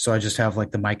keyboard. So I just have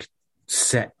like the mic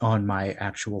set on my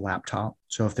actual laptop.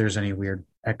 So if there's any weird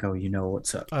echo,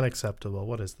 what's up. Unacceptable.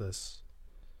 What is this?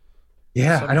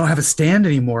 Yeah. I don't have a stand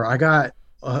anymore. I got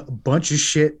a bunch of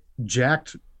shit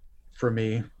jacked for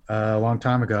me a long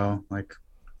time ago, like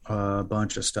a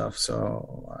bunch of stuff.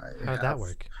 So how did that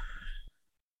work?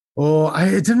 Well,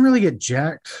 it didn't really get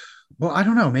jacked. Well, I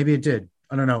don't know. Maybe it did.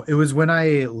 I don't know. It was when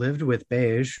I lived with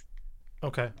Beige.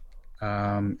 Okay.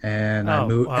 I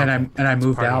moved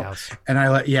out house. And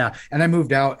I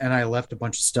moved out and I left a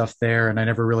bunch of stuff there and I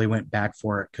never really went back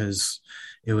for it because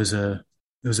it was a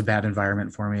bad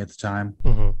environment for me at the time.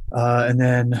 Mm-hmm. And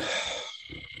then,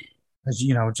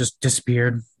 just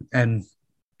disappeared and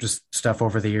just stuff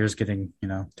over the years getting,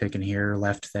 taken here,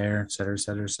 left there, et cetera, et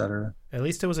cetera, et cetera. At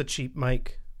least it was a cheap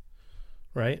mic,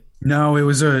 right? No, it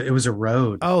was a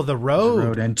Rode. Oh, the Rode.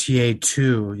 Rode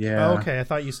NTA2. Yeah. Oh, okay. I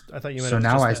thought you meant so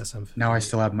now I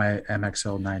still have my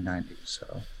MXL 990.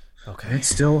 So okay, it's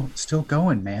still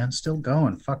going, man. Still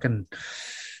going. Fucking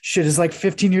shit is like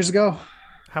 15 years ago.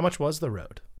 How much was the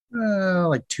Rode?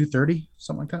 Like $230,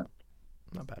 something like that.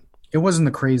 Not bad. It wasn't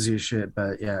the craziest shit,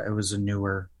 but yeah, it was a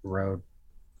newer Rode.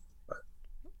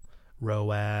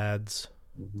 Roads.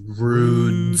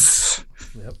 Rudes.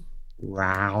 Yep.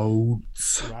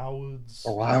 Louds. I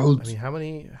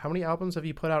mean, how many albums have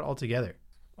you put out altogether?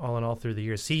 All in all through the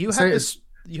years. See, you had this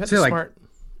smart.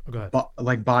 Oh, go ahead.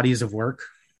 Like bodies of work,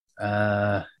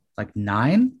 like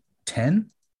 9, 10,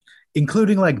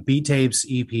 including like B tapes,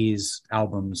 EPs,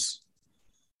 albums,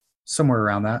 somewhere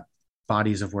around that.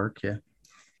 Bodies of work, yeah.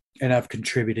 And I've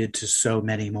contributed to so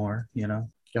many more. Got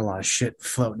a lot of shit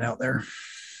floating out there.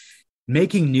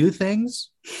 Making new things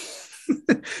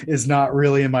is not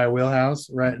really in my wheelhouse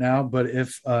right now, but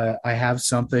if I have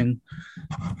something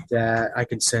that I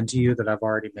can send to you that I've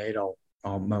already made,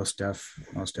 I'll most def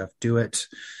do it.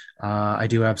 I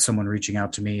do have someone reaching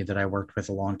out to me that I worked with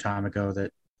a long time ago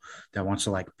that wants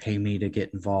to like pay me to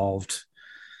get involved.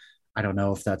 I don't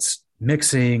know if that's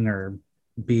mixing or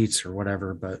beats or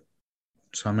whatever, but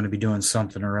so I'm going to be doing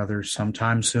something or other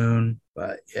sometime soon.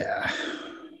 But yeah,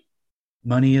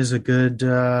 money is a good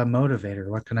motivator.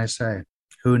 What can I say?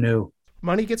 Who knew?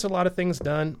 Money gets a lot of things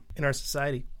done in our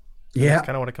society. And Yeah. That's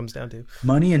kind of what it comes down to.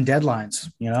 Money and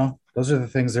deadlines, those are the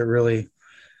things that really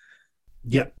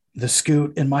get the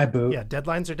scoot in my boot. Yeah,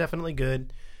 deadlines are definitely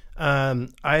good.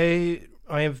 I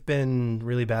have been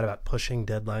really bad about pushing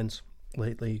deadlines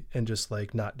lately and just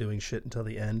like not doing shit until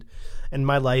the end. And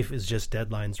my life is just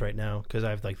deadlines right now because I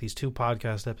have like these 2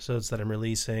 podcast episodes that I'm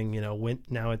releasing.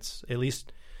 Now it's at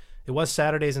least it was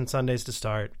Saturdays and Sundays to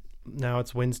start. Now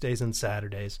it's Wednesdays and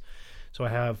Saturdays. So I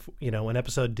have, an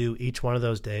episode due each one of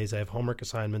those days. I have homework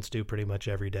assignments due pretty much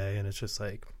every day. And it's just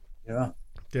like, Yeah.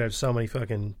 dude, I have so many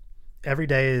fucking, every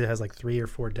day it has like 3 or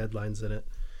 4 deadlines in it.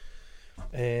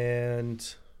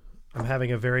 And I'm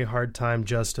having a very hard time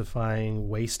justifying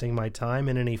wasting my time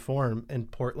in any form. In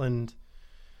Portland,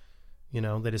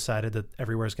 they decided that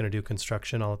everywhere's going to do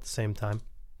construction all at the same time.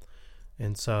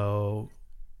 And so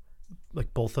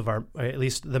like both of our, at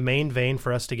least the main vein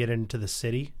for us to get into the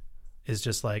city is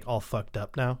just like all fucked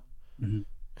up now. Mm-hmm.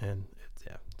 And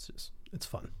it's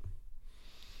fun.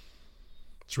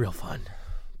 It's real fun.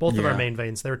 Both of our main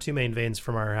veins, there were 2 main veins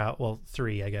from our house. Well,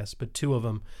 3, I guess, but 2 of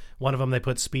them, one of them, they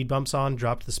put speed bumps on,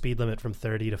 dropped the speed limit from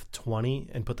 30 to 20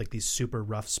 and put like these super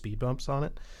rough speed bumps on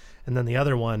it. And then the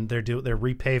other one, they're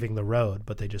repaving the road,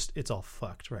 but it's all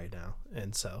fucked right now.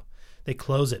 And so they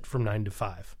close it from 9 to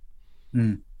 5.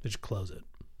 They just close it.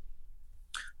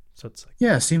 So it's like,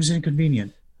 yeah, seems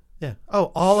inconvenient. Yeah.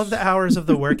 Oh, all of the hours of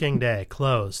the working day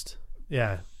closed.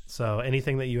 Yeah. So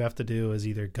anything that you have to do is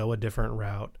either go a different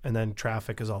route, and then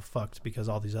traffic is all fucked because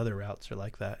all these other routes are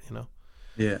like that,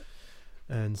 Yeah.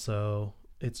 And so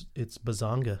it's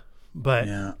bazonga. But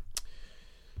yeah,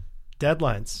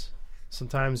 deadlines.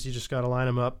 Sometimes you just got to line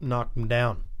them up, knock them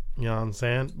down. You know what I'm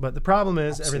saying? But the problem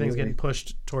is everything's getting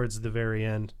pushed towards the very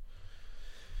end.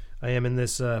 I am in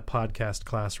this podcast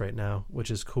class right now,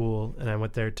 which is cool. And I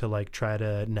went there to like try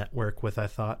to network with, I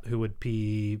thought, who would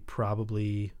be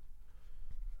probably,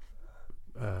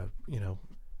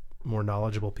 more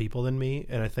knowledgeable people than me.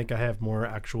 And I think I have more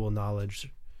actual knowledge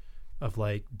of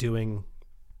like doing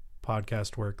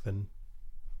podcast work than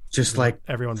just like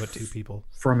everyone but 2 people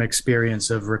from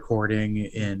experience of recording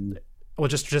in. Well,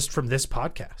 just from this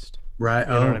podcast. Right.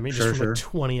 You know what I mean? Just from like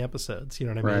 20 episodes. You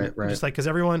know what I mean? Right. Just like, because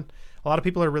a lot of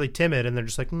people are really timid and they're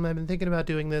just like, I've been thinking about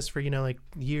doing this for, like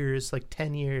years, like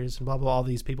 10 years and blah, blah, all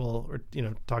these people are,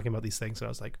 talking about these things. And I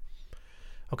was like,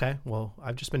 okay, well,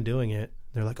 I've just been doing it.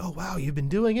 They're like, oh, wow, you've been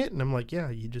doing it? And I'm like, yeah,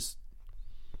 I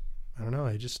don't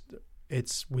know.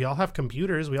 We all have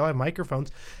computers. We all have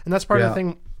microphones. And that's part of the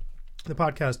thing the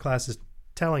podcast class is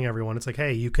telling everyone. It's like,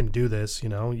 hey, you can do this.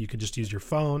 You could just use your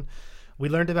phone. We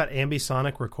learned about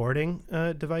ambisonic recording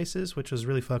devices, which was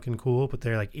really fucking cool. But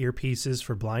they're like earpieces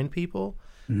for blind people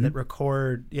that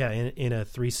record, in a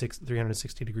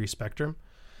 360 degree spectrum.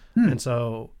 And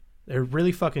so they're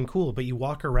really fucking cool. But you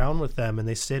walk around with them and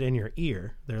they sit in your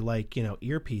ear. They're like,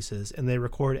 earpieces, and they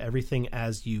record everything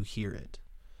as you hear it.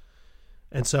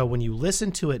 And so when you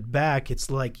listen to it back, it's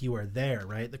like you are there,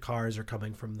 right? The cars are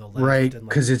coming from the left, right?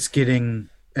 Because like, it's getting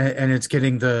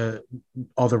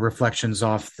all the reflections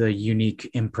off the unique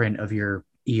imprint of your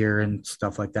ear and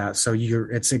stuff like that. So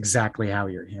it's exactly how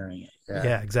you're hearing it.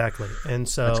 Yeah, exactly. And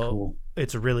so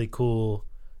it's really cool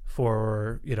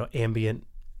for ambient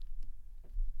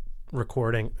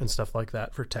recording and stuff like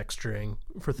that, for texturing,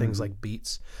 for things like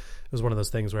beats. It was one of those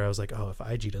things where I was like, oh, if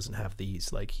IG doesn't have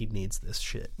these, like, he needs this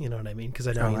shit. You know what I mean? Because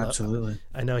I know absolutely.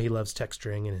 I know he loves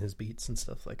texturing in his beats and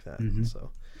stuff like that.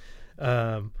 So,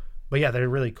 but yeah, they're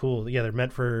really cool. Yeah, they're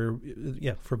meant for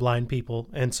blind people.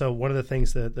 And so one of the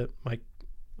things that my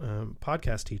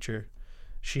podcast teacher,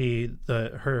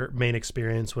 her main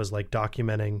experience was like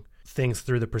documenting things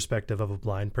through the perspective of a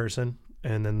blind person.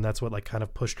 And then that's what like kind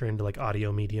of pushed her into like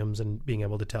audio mediums and being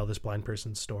able to tell this blind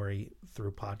person's story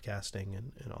through podcasting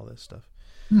and all this stuff.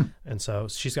 And so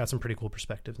she's got some pretty cool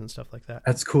perspectives and stuff like that.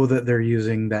 That's cool that they're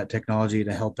using that technology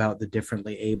to help out the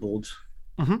differently abled.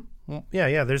 Well,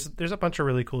 yeah. There's a bunch of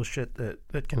really cool shit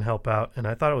that can help out. And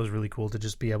I thought it was really cool to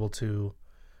just be able to,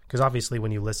 because obviously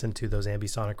when you listen to those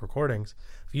ambisonic recordings,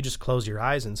 if you just close your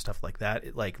eyes and stuff like that,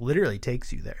 it like literally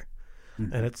takes you there.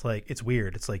 And it's like, it's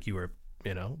weird. It's like you were,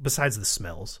 besides the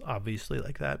smells, obviously,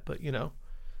 like that, but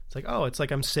it's like, oh, it's like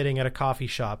I'm sitting at a coffee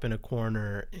shop in a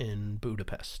corner in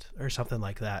Budapest or something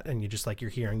like that. And you just like,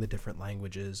 you're hearing the different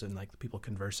languages and like the people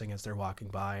conversing as they're walking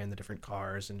by and the different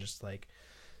cars, and just like,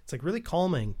 it's like really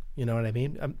calming. You know what I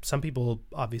mean? Some people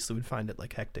obviously would find it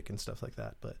like hectic and stuff like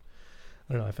that, but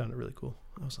I don't know. I found it really cool.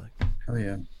 I was like, oh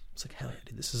yeah. It's like, hell yeah,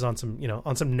 dude, this is on some,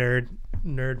 on some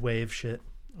nerd wave shit.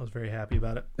 I was very happy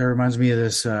about it. That reminds me of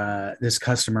this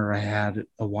customer I had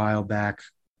a while back,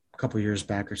 a couple years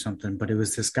back or something. But it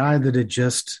was this guy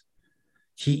that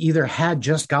he either had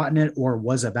just gotten it or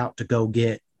was about to go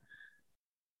get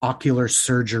ocular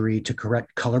surgery to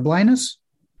correct color blindness.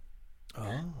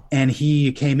 Oh. And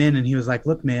he came in and he was like,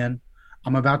 look, man,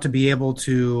 I'm about to be able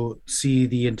to see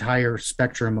the entire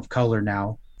spectrum of color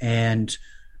now. And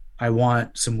I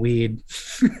want some weed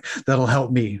that'll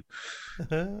help me.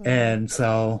 And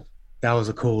so that was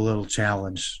a cool little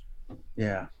challenge.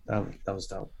 Yeah, that was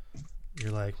dope.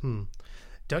 You're like,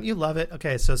 don't you love it?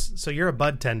 Okay, so you're a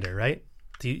bud tender, right?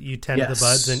 Do you tend the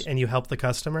buds and you help the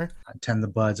customer? I tend the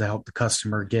buds. I help the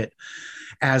customer get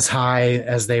as high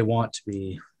as they want to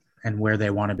be and where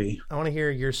they want to be. I want to hear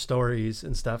your stories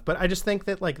and stuff, but I just think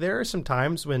that like there are some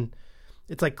times when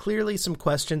it's like clearly some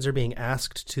questions are being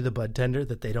asked to the bud tender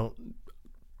that they don't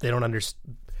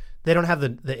understand. They don't have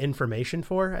the information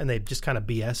for, and they just kind of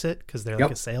BS it because they're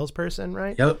like a salesperson,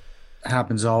 right? Yep.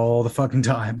 Happens all the fucking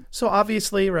time. So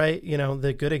obviously, right,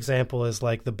 the good example is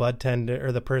like the bud tender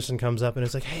or the person comes up and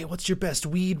it's like, hey, what's your best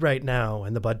weed right now?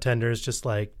 And the bud tender is just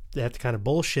like, they have to kind of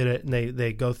bullshit it, and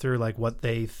they go through like what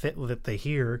they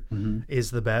hear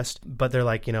is the best. But they're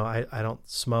like, I don't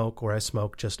smoke, or I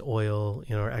smoke just oil,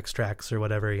 or extracts or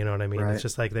whatever, you know what I mean? Right. It's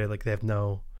just like they have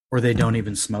no... Or they don't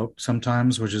even smoke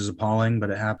sometimes, which is appalling, but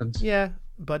it happens. Yeah,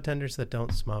 bud tenders that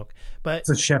don't smoke. But it's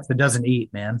a chef that doesn't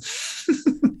eat, man.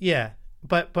 Yeah,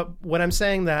 but when I'm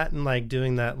saying that and like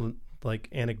doing that like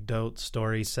anecdote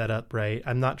story setup, right?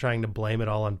 I'm not trying to blame it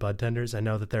all on bud tenders. I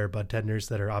know that there are bud tenders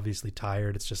that are obviously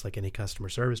tired. It's just like any customer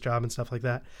service job and stuff like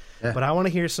that. Yeah. But I want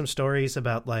to hear some stories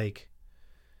about like,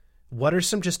 what are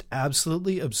some just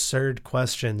absolutely absurd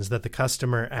questions that the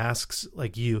customer asks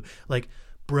like you, like,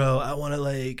 bro, I want to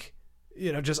like,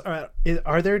 just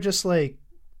are there just like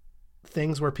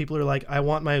things where people are like, I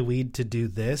want my weed to do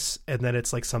this, and then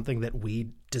it's like something that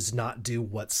weed does not do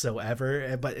whatsoever,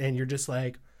 and you're just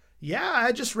like, yeah,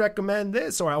 I just recommend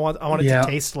this, or I want it to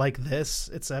taste like this,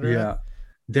 etc. Yeah,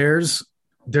 there's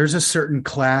a certain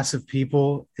class of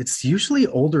people. It's usually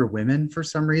older women for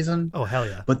some reason. Oh hell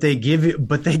yeah! But they give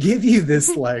you this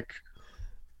like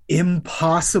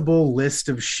impossible list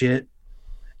of shit.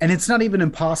 And it's not even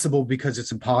impossible because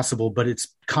it's impossible, but it's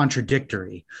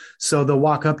contradictory. So they'll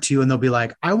walk up to you and they'll be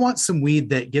like, I want some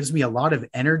weed that gives me a lot of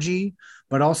energy,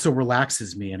 but also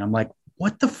relaxes me. And I'm like,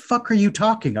 what the fuck are you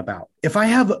talking about? If I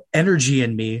have energy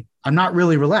in me, I'm not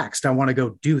really relaxed. I want to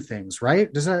go do things,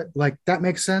 right? Does that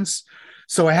make sense?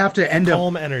 So I have to end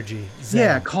calm energy. Zen.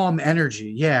 Yeah, calm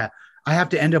energy. Yeah. I have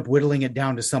to end up whittling it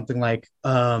down to something like,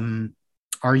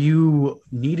 are you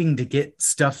needing to get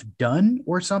stuff done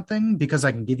or something? Because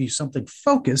I can give you something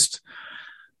focused,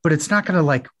 but it's not going to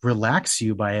like relax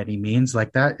you by any means.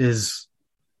 Like that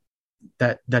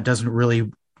doesn't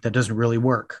really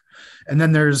work. And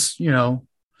then there's,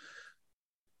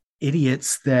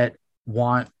 idiots that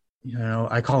want,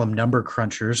 I call them number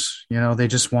crunchers. They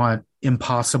just want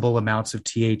impossible amounts of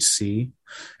THC.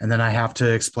 And then I have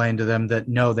to explain to them that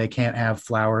no, they can't have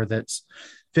flower that's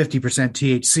 50%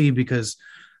 THC because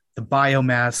the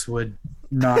biomass would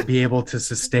not be able to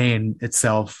sustain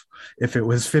itself if it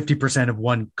was 50% of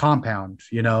one compound,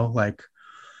 like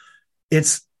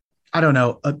I don't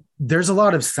know. There's a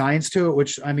lot of science to it,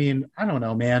 which I mean, I don't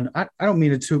know, man. I don't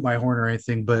mean to toot my horn or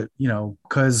anything, but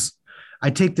because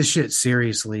I take this shit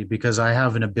seriously because I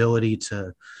have an ability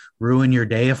to ruin your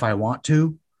day if I want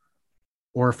to,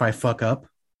 or if I fuck up,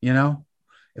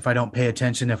 if I don't pay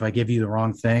attention, if I give you the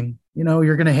wrong thing,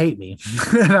 you're going to hate me.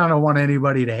 And I don't want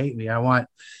anybody to hate me. I want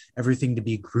everything to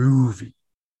be groovy,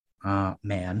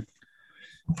 man,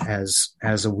 as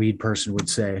a weed person would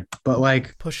say. But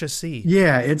like push a C.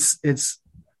 Yeah, it's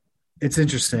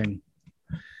interesting.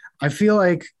 I feel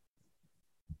like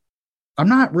I'm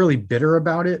not really bitter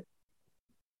about it.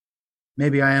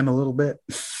 Maybe I am a little bit.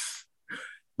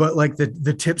 But like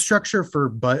the tip structure for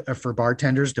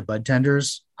bartenders to bud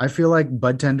tenders, I feel like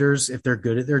bud tenders, if they're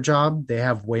good at their job, they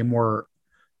have way more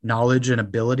knowledge and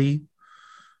ability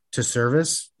to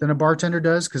service than a bartender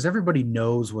does, because everybody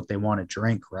knows what they want to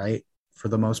drink, right? For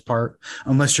the most part,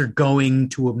 unless you're going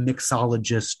to a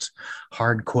mixologist,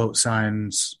 hard quote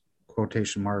signs,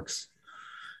 quotation marks,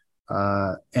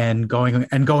 and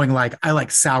going like, I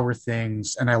like sour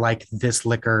things and I like this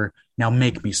liquor. Now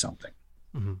make me something.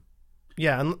 Mm-hmm.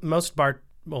 Yeah, and most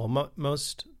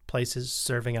most places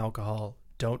serving alcohol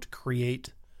don't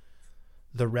create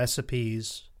the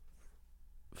recipes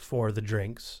for the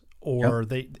drinks or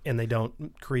they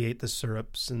don't create the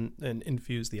syrups and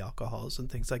infuse the alcohols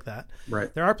and things like that.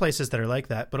 Right. There are places that are like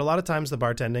that, but a lot of times the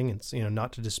bartending, it's,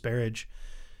 not to disparage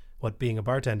what being a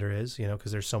bartender is,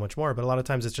 because there's so much more, but a lot of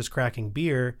times it's just cracking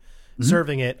beer,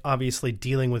 serving it, obviously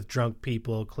dealing with drunk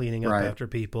people, cleaning up after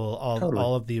people,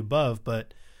 all of the above.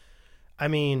 But I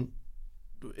mean,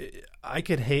 I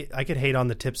could hate on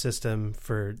the tip system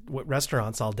for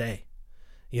restaurants all day.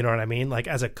 You know what I mean? Like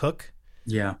as a cook.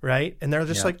 Yeah. Right. And they're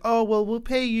just like, oh, well, we'll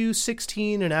pay you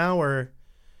 $16 an hour.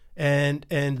 And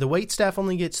the wait staff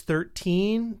only gets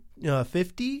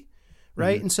 $13.50.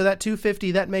 Right. And so that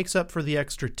 $2.50, that makes up for the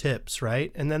extra tips.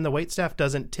 Right. And then the wait staff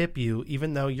doesn't tip you,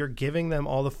 even though you're giving them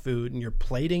all the food and you're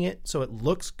plating it so it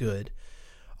looks good.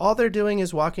 All they're doing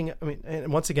is walking. I mean,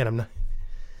 and once again, I'm not.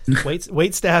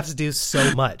 Wait staffs do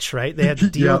so much, right? They have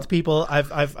to deal with people.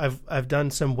 I've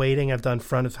done some waiting. I've done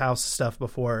front of house stuff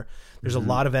before. There's a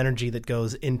lot of energy that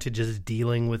goes into just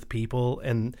dealing with people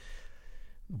and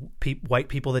white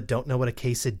people that don't know what a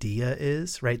quesadilla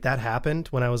is, right? That happened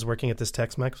when I was working at this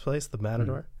Tex-Mex place, the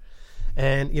Matador.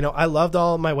 And I loved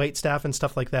all my wait staff and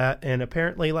stuff like that. And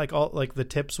apparently, the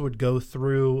tips would go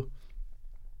through.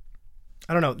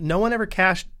 I don't know. No one ever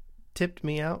tipped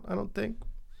me out, I don't think,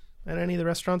 at any of the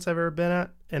restaurants I've ever been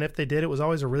at. And if they did, it was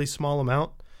always a really small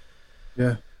amount.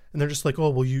 Yeah. And they're just like, oh,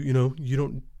 well, you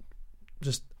don't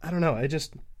just, I don't know.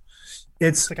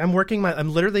 It's like I'm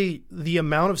literally the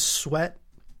amount of sweat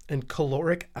and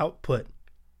caloric output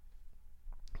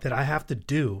that I have to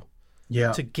do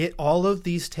to get all of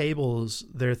these tables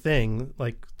their thing,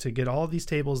 like to get all of these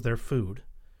tables their food.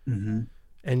 And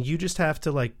you just have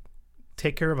to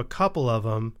take care of a couple of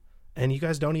them. And you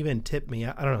guys don't even tip me.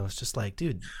 I don't know. It's just like,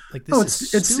 dude,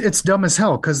 this it's dumb as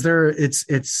hell because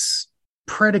it's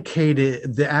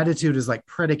predicated. The attitude is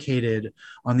predicated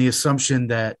on the assumption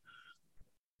that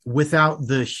without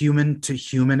the human to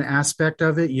human aspect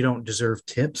of it, you don't deserve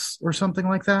tips or something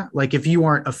like that. Like if you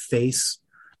aren't a face,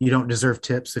 you don't deserve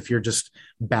tips. If you're just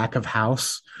back of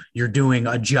house, you're doing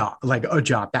a job,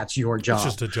 that's your job. It's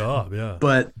just a job. Yeah.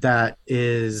 But that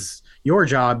is your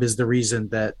job is the reason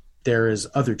that there is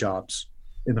other jobs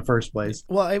in the first place.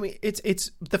 Well, I mean,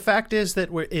 it's the fact is that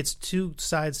it's two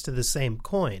sides to the same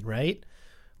coin, right?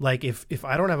 Like if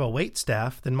I don't have a wait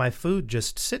staff, then my food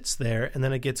just sits there and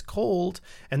then it gets cold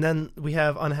and then we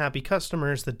have unhappy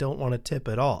customers that don't want to tip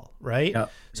at all, right?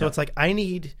 So it's like I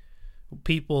need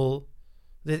people.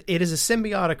 It is a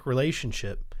symbiotic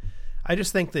relationship. I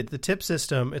just think that the tip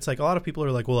system, it's like a lot of people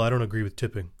are like, well, I don't agree with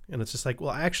tipping. And it's just like,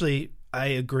 well, actually, I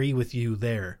agree with you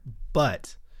there,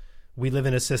 but we live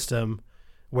in a system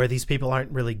where these people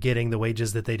aren't really getting the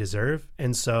wages that they deserve.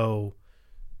 And so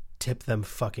tip them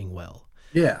fucking well.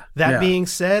 Yeah. That being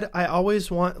said, I always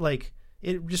want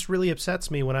it just really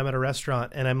upsets me when I'm at a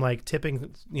restaurant and I'm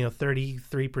tipping,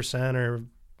 33% or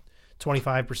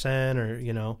 25%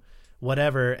 or,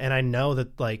 whatever. And I know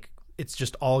that it's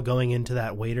just all going into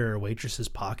that waiter or waitress's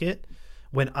pocket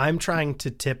when I'm trying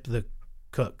to tip the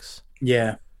cooks.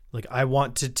 Yeah. I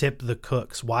want to tip the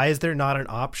cooks. Why is there not an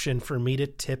option for me to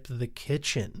tip the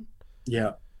kitchen?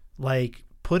 Yeah.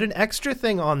 Put an extra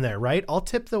thing on there, right? I'll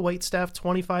tip the wait staff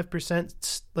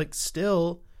 25%,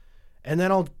 still, and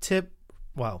then I'll tip,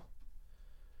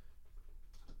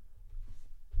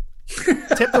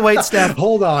 tip the wait staff.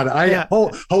 Hold on.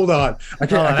 Hold on. I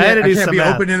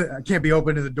can't be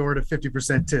opening the door to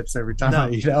 50% tips every time. No.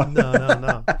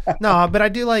 No, but I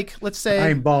do let's say. I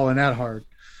ain't balling that hard.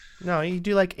 No, you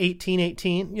do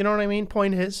 18, you know what I mean?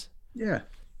 Point is. Yeah.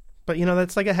 But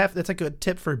that's that's a good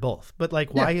tip for both. But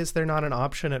why is there not an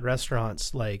option at restaurants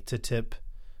to tip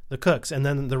the cooks? And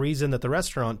then the reason that the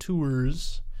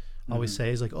restaurateurs always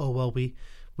say is oh, well, we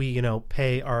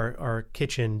pay our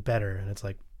kitchen better. And it's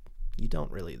you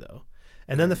don't really though.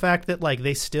 And then the fact that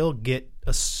they still get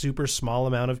a super small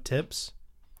amount of tips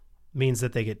means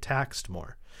that they get taxed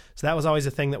more. So that was always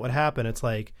a thing that would happen. It's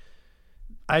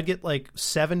I'd get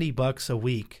 $70 a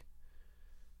week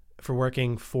for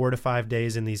working 4 to 5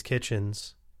 days in these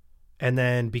kitchens. And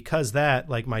then because that,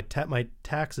 my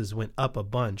taxes went up a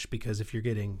bunch because if you're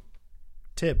getting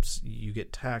tips, you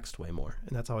get taxed way more.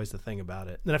 And that's always the thing about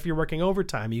it. And then if you're working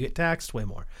overtime, you get taxed way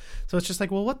more. So it's just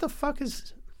well, what the fuck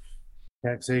is...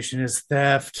 Taxation is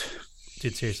theft.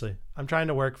 Dude, seriously. I'm trying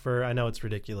to work I know it's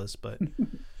ridiculous, but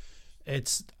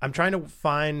I'm trying to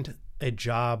find a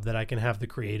job that I can have the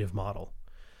creative model.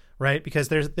 Right? Because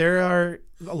there are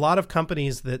a lot of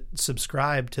companies that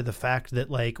subscribe to the fact that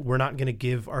we're not going to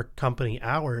give our company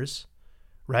hours,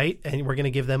 right? And we're going to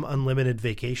give them unlimited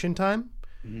vacation time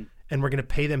and we're going to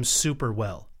pay them super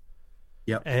well.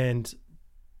 Yep. And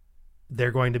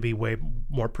they're going to be way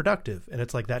more productive. And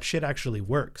it's that shit actually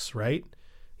works, right?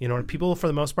 You know, people for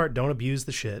the most part don't abuse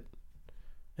the shit.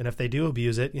 And if they do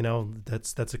abuse it, you know,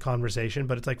 that's a conversation.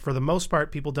 But it's like, for the most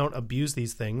part, people don't abuse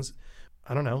these things.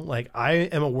 I don't know. Like, I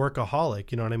am a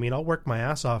workaholic. You know what I mean? I'll work my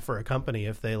ass off for a company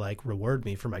if they like reward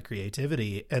me for my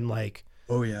creativity and like,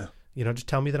 oh yeah, you know, just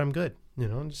tell me that I'm good. You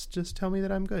know, just tell me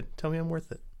that I'm good. Tell me I'm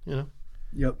worth it. You know.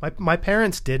 Yep. My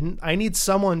parents didn't. I need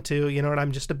someone to. You know, and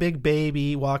I'm just a big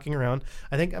baby walking around.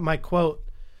 I think my quote.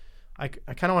 I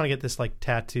kind of want to get this like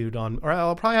tattooed on, or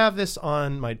I'll probably have this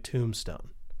on my tombstone.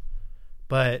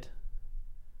 But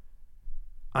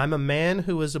I'm a man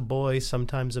who is a boy,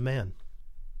 sometimes a man.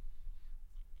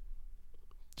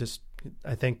 Just,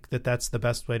 I think that's the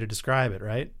best way to describe it,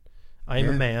 right? I am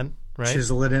a man, right?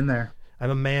 Chisel it in there.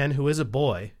 I'm a man who is a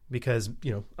boy because,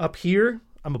 you know, up here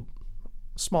I'm a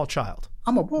small child.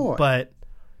 I'm a boy, but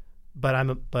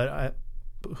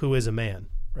who is a man,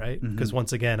 right? Because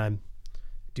once again,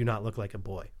 do not look like a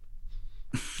boy.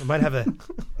 I might have a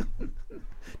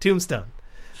tombstone,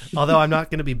 although I'm not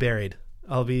going to be buried.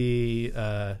 I'll be,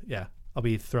 I'll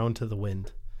be thrown to the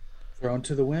wind. Thrown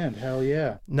to the wind. Hell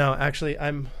yeah. No, actually,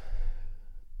 I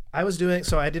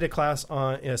did a class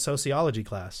a sociology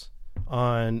class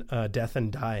on death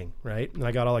and dying, right? And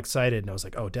I got all excited and I was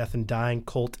like, oh, death and dying,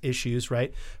 cult issues,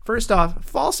 right? First off,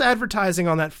 false advertising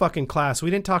on that fucking class. We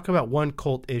didn't talk about one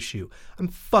cult issue. I'm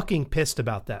fucking pissed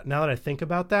about that now that I think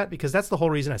about that, because that's the whole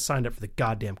reason I signed up for the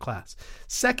goddamn class.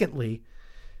 Secondly,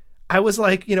 I was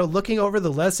like, you know, looking over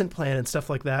the lesson plan and stuff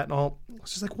like that and all. I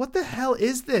was just like, what the hell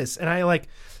is this? And I like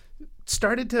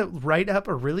started to write up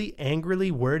a really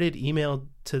angrily worded email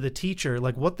to the teacher,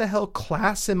 like, what the hell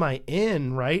class am I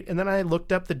in, right? And then I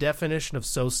looked up the definition of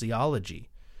sociology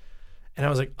and I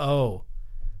was like, oh,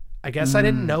 I guess I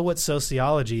didn't know what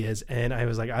sociology is. And I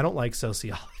was like, I don't like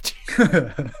sociology.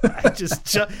 I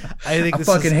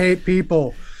fucking hate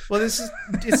people. Well,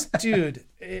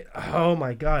 oh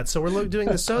my God. So we're doing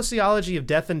the sociology of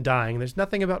death and dying. There's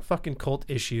nothing about fucking cult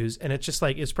issues. And it's just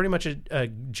like, it's pretty much a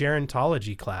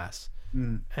gerontology class.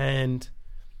 And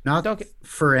not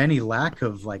for any lack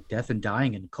of like death and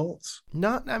dying in cults.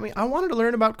 I wanted to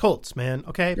learn about cults, man.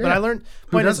 Okay. Yeah. But I learned,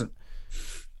 who doesn't?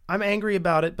 I'm angry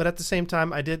about it, but at the same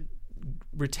time, I did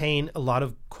retain a lot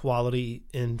of quality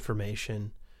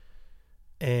information.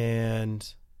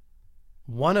 And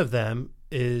one of them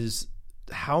is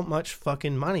how much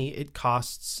fucking money it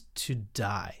costs to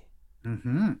die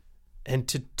and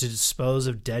to dispose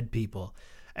of dead people.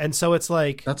 And so it's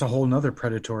like, that's a whole nother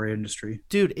predatory industry,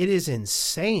 dude. It is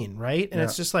insane, right? And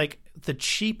it's just like the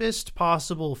cheapest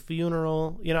possible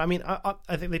funeral. You know, I mean, I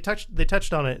think they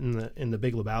touched on it in the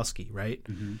Big Lebowski, right?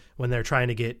 When they're trying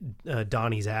to get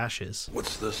Donnie's ashes.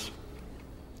 What's this?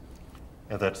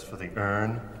 Yeah, that's for the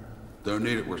urn. Don't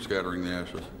need it. We're scattering the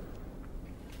ashes.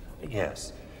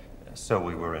 Yes, so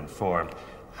we were informed.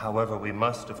 However, we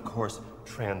must, of course,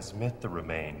 transmit the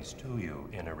remains to you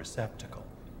in a receptacle.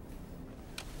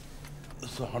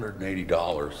 This is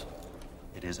 $180.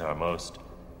 It is our most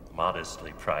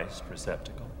modestly priced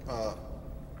receptacle.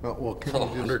 Well, can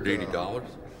 $180?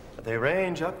 They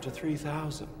range up to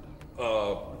 $3,000.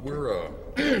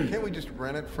 Can't we just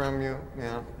rent it from you?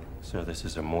 Yeah. Sir, this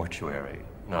is a mortuary,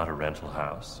 not a rental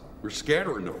house. We're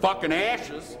scattering the fucking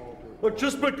ashes. But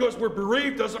just because we're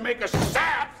bereaved doesn't make us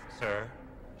saps! Sir,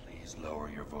 please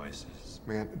lower your voices.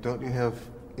 Man, don't you have,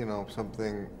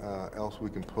 something else we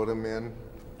can put them in,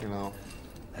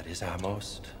 That is our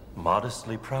most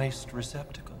modestly priced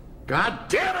receptacle. God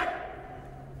damn it!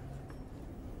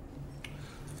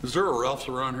 Is there a Ralph's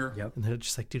around here? Yep. And they're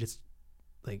just like, dude, it's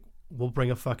like, we'll bring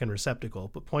a fucking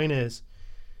receptacle. But point is,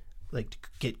 like, to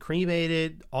get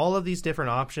cremated, all of these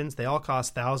different options, they all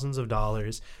cost thousands of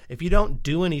dollars. If you don't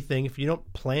do anything, if you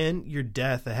don't plan your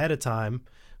death ahead of time,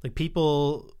 like,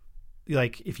 people,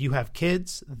 like, if you have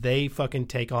kids, they fucking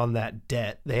take on that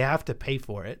debt. They have to pay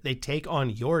for it. They take on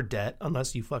your debt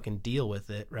unless you fucking deal with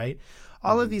it, right?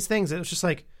 All of these things, it was just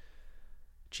like,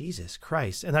 Jesus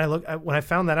Christ. And then when I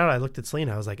found that out, I looked at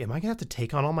Selena. I was like, am I going to have to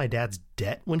take on all my dad's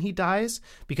debt when he dies?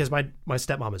 Because my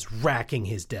stepmom is racking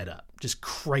his debt up. Just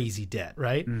crazy debt,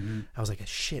 right? I was like,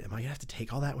 shit, am I going to have to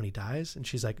take all that when he dies? And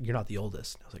she's like, you're not the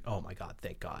oldest. And I was like, oh my God,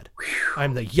 thank God.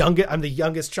 I'm the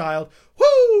youngest child.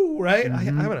 Woo! Right?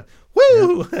 I'm going to,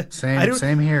 woo! Yep.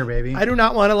 Same here, baby. I do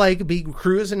not want to like be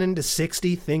cruising into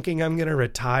 60 thinking I'm going to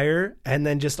retire and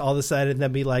then just all of a sudden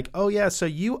then be like, oh yeah, so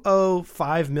you owe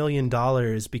 $5 million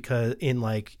because in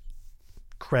like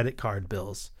credit card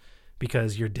bills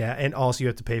because your dad, and also you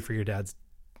have to pay for your dad's,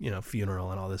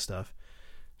 funeral and all this stuff.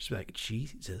 Just be like,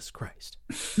 Jesus Christ.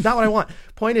 Not what I want.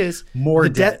 Point is, more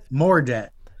debt.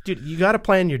 Dude, you got to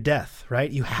plan your death, right?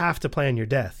 You have to plan your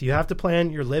death. You have to plan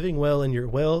your living will and your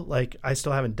will. Like, I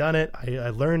still haven't done it.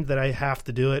 I learned that I have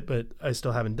to do it, but I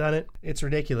still haven't done it. It's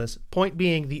ridiculous. Point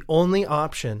being, the only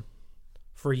option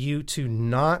for you to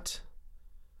not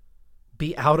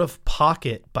be out of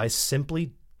pocket by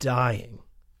simply dying,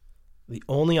 the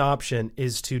only option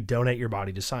is to donate your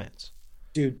body to science.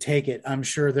 Dude, take it. I'm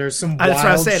sure there's some That's what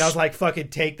I was wild saying. I was like, fucking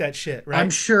take that shit, right? I'm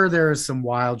sure there is some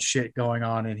wild shit going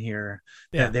on in here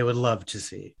Yeah. that they would love to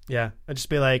see. Yeah. I'd just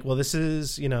be like, well, this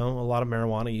is, a lot of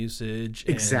marijuana usage.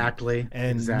 Exactly.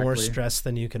 And more stress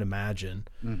than you can imagine.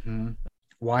 Mm-hmm.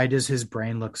 Why does his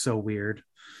brain look so weird?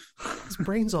 His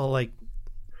brain's all like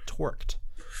torqued.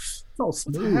 It's all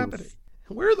smooth. What's happening?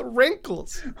 Where are the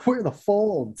wrinkles? Where are the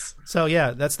folds? So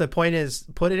yeah, that's the point, is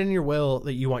put it in your will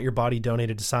that you want your body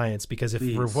donated to science, because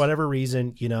if for whatever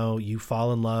reason, you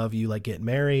fall in love, you like get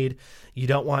married, you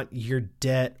don't want your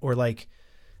debt, or like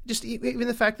just even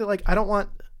the fact that like, I don't want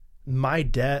my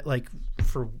debt, like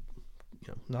for,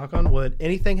 knock on wood,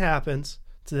 anything happens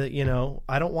to,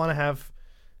 I don't want to have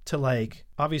to like,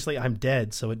 obviously I'm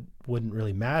dead, so it wouldn't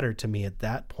really matter to me at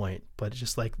that point, but it's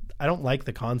just like, I don't like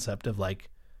the concept of like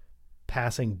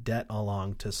passing debt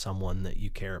along to someone that you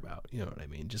care about. You know what I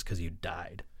mean? Just because you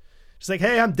died. Just like,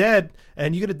 hey, I'm dead,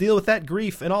 and you got to deal with that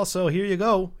grief. And also, here you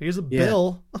go. Here's a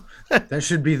bill. That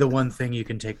should be the one thing you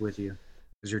can take with you,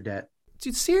 is your debt.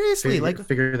 Dude, seriously,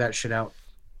 figure that shit out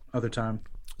other time.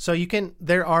 So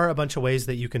there are a bunch of ways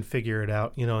that you can figure it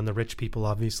out, and the rich people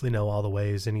obviously know all the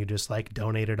ways, and you just like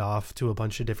donate it off to a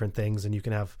bunch of different things, and you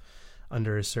can have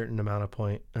under a certain amount of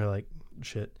point, or like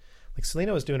shit. Like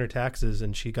Selena was doing her taxes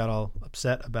and she got all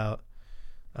upset about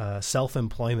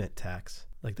self-employment tax.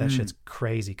 Like that shit's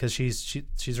crazy, because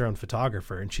she's her own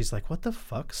photographer, and she's like, what the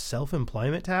fuck,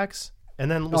 self-employment tax? And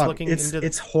then was looking into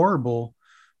it's horrible.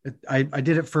 I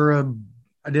did it for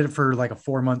like a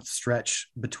 4-month stretch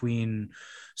between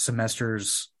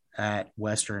semesters at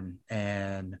Western,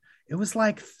 and it was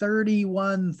like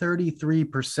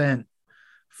 33%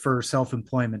 for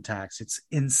self-employment tax. It's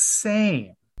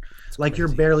insane. Like you're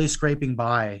barely scraping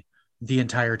by the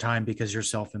entire time because you're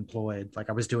self-employed. Like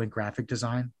I was doing graphic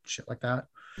design, shit like that.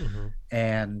 Mm-hmm.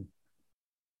 And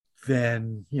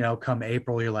then, come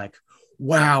April, you're like,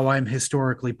 wow, I'm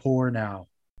historically poor now.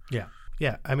 Yeah.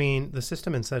 Yeah. I mean, the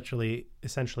system essentially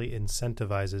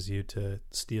incentivizes you to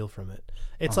steal from it.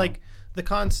 It's like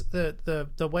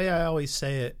the way I always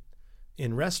say it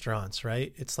in restaurants,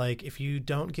 right? It's like, if you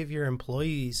don't give your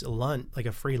employees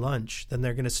a free lunch, then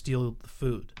they're going to steal the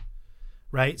food.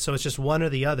 Right? So it's just one or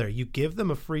the other. You give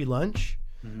them a free lunch,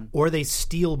 or they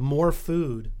steal more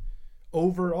food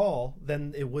overall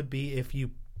than it would be if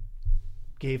you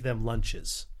gave them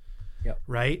lunches. Yep.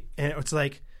 Right? And it's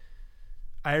like,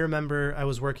 I remember I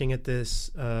was working at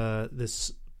this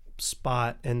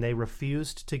spot, and they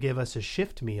refused to give us a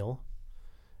shift meal,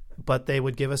 but they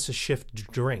would give us a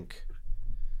shift drink.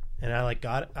 And I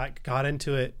got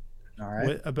into it. All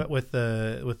right. With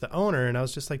the owner, and I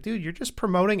was just like, dude, you're just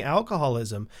promoting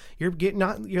alcoholism.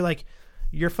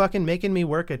 You're fucking making me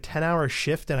work a 10-hour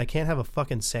shift, and I can't have a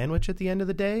fucking sandwich at the end of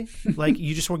the day. Like,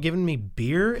 you just were giving me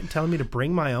beer and telling me to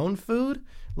bring my own food.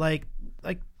 Like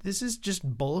this is just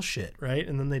bullshit, right?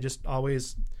 And then they just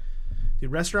always,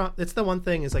 dude, restaurant. It's the one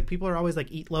thing is like, people are always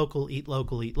like, eat local,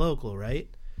 right?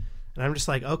 And I'm just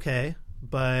like, okay,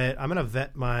 but I'm gonna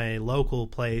vet my local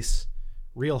place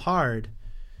real hard,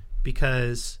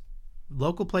 because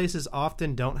local places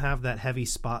often don't have that heavy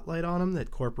spotlight on them that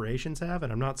corporations have.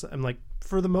 And I'm like,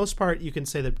 for the most part, you can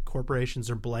say that corporations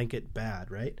are blanket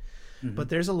bad, right? Mm-hmm. But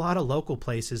there's a lot of local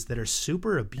places that are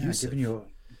super abusive,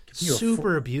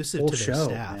 super abusive to their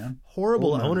staff, man.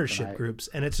 Horrible ownership groups.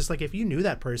 And it's just like, if you knew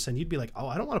that person, you'd be like, oh,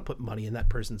 I don't want to put money in that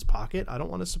person's pocket. I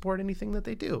don't want to support anything that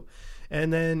they do.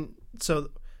 And then, so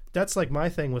that's like my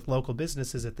thing with local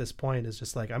businesses at this point, is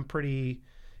just like, I'm pretty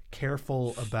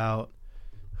careful about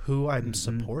who I'm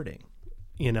supporting,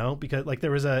 because like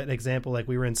there was an example, like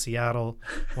we were in Seattle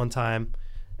one time,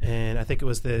 and I think it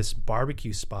was this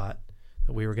barbecue spot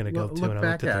that we were going to go to, and I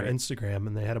looked at their Instagram,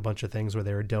 and they had a bunch of things where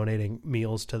they were donating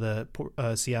meals to the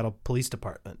Seattle Police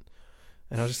Department,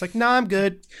 and I was just like, nah, I'm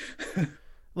good.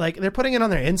 Like, they're putting it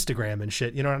on their Instagram and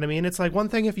shit, you know what I mean? It's like, one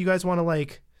thing if you guys want to,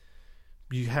 like,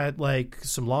 you had like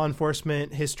some law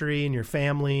enforcement history in your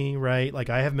family, right? Like,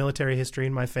 I have military history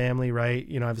in my family, right?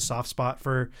 I have a soft spot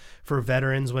for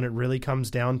veterans when it really comes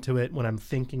down to it, when I'm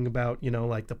thinking about,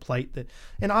 like the plight that,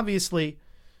 and obviously,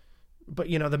 but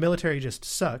the military just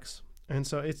sucks. And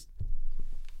so it's,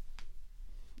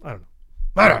 I don't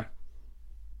know.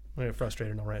 I get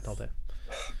frustrated and I'll rant all day.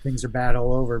 Things are bad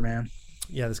all over, man.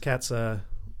 Yeah, this cat's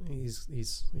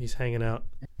He's hanging out.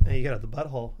 Hey, you got the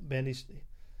butthole. Bandy's.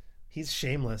 He's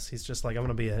shameless. He's just like, I'm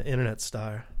gonna be an internet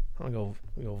star. I'm gonna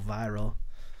go viral.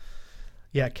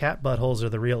 Yeah, cat buttholes are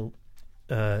the real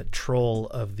troll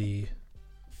of the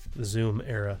Zoom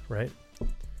era, right?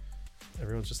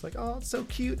 Everyone's just like, oh, it's so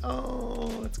cute.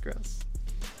 Oh, it's gross.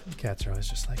 And cats are always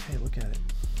just like, hey, look at it.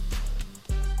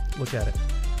 Look at it.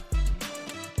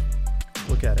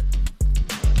 Look at it.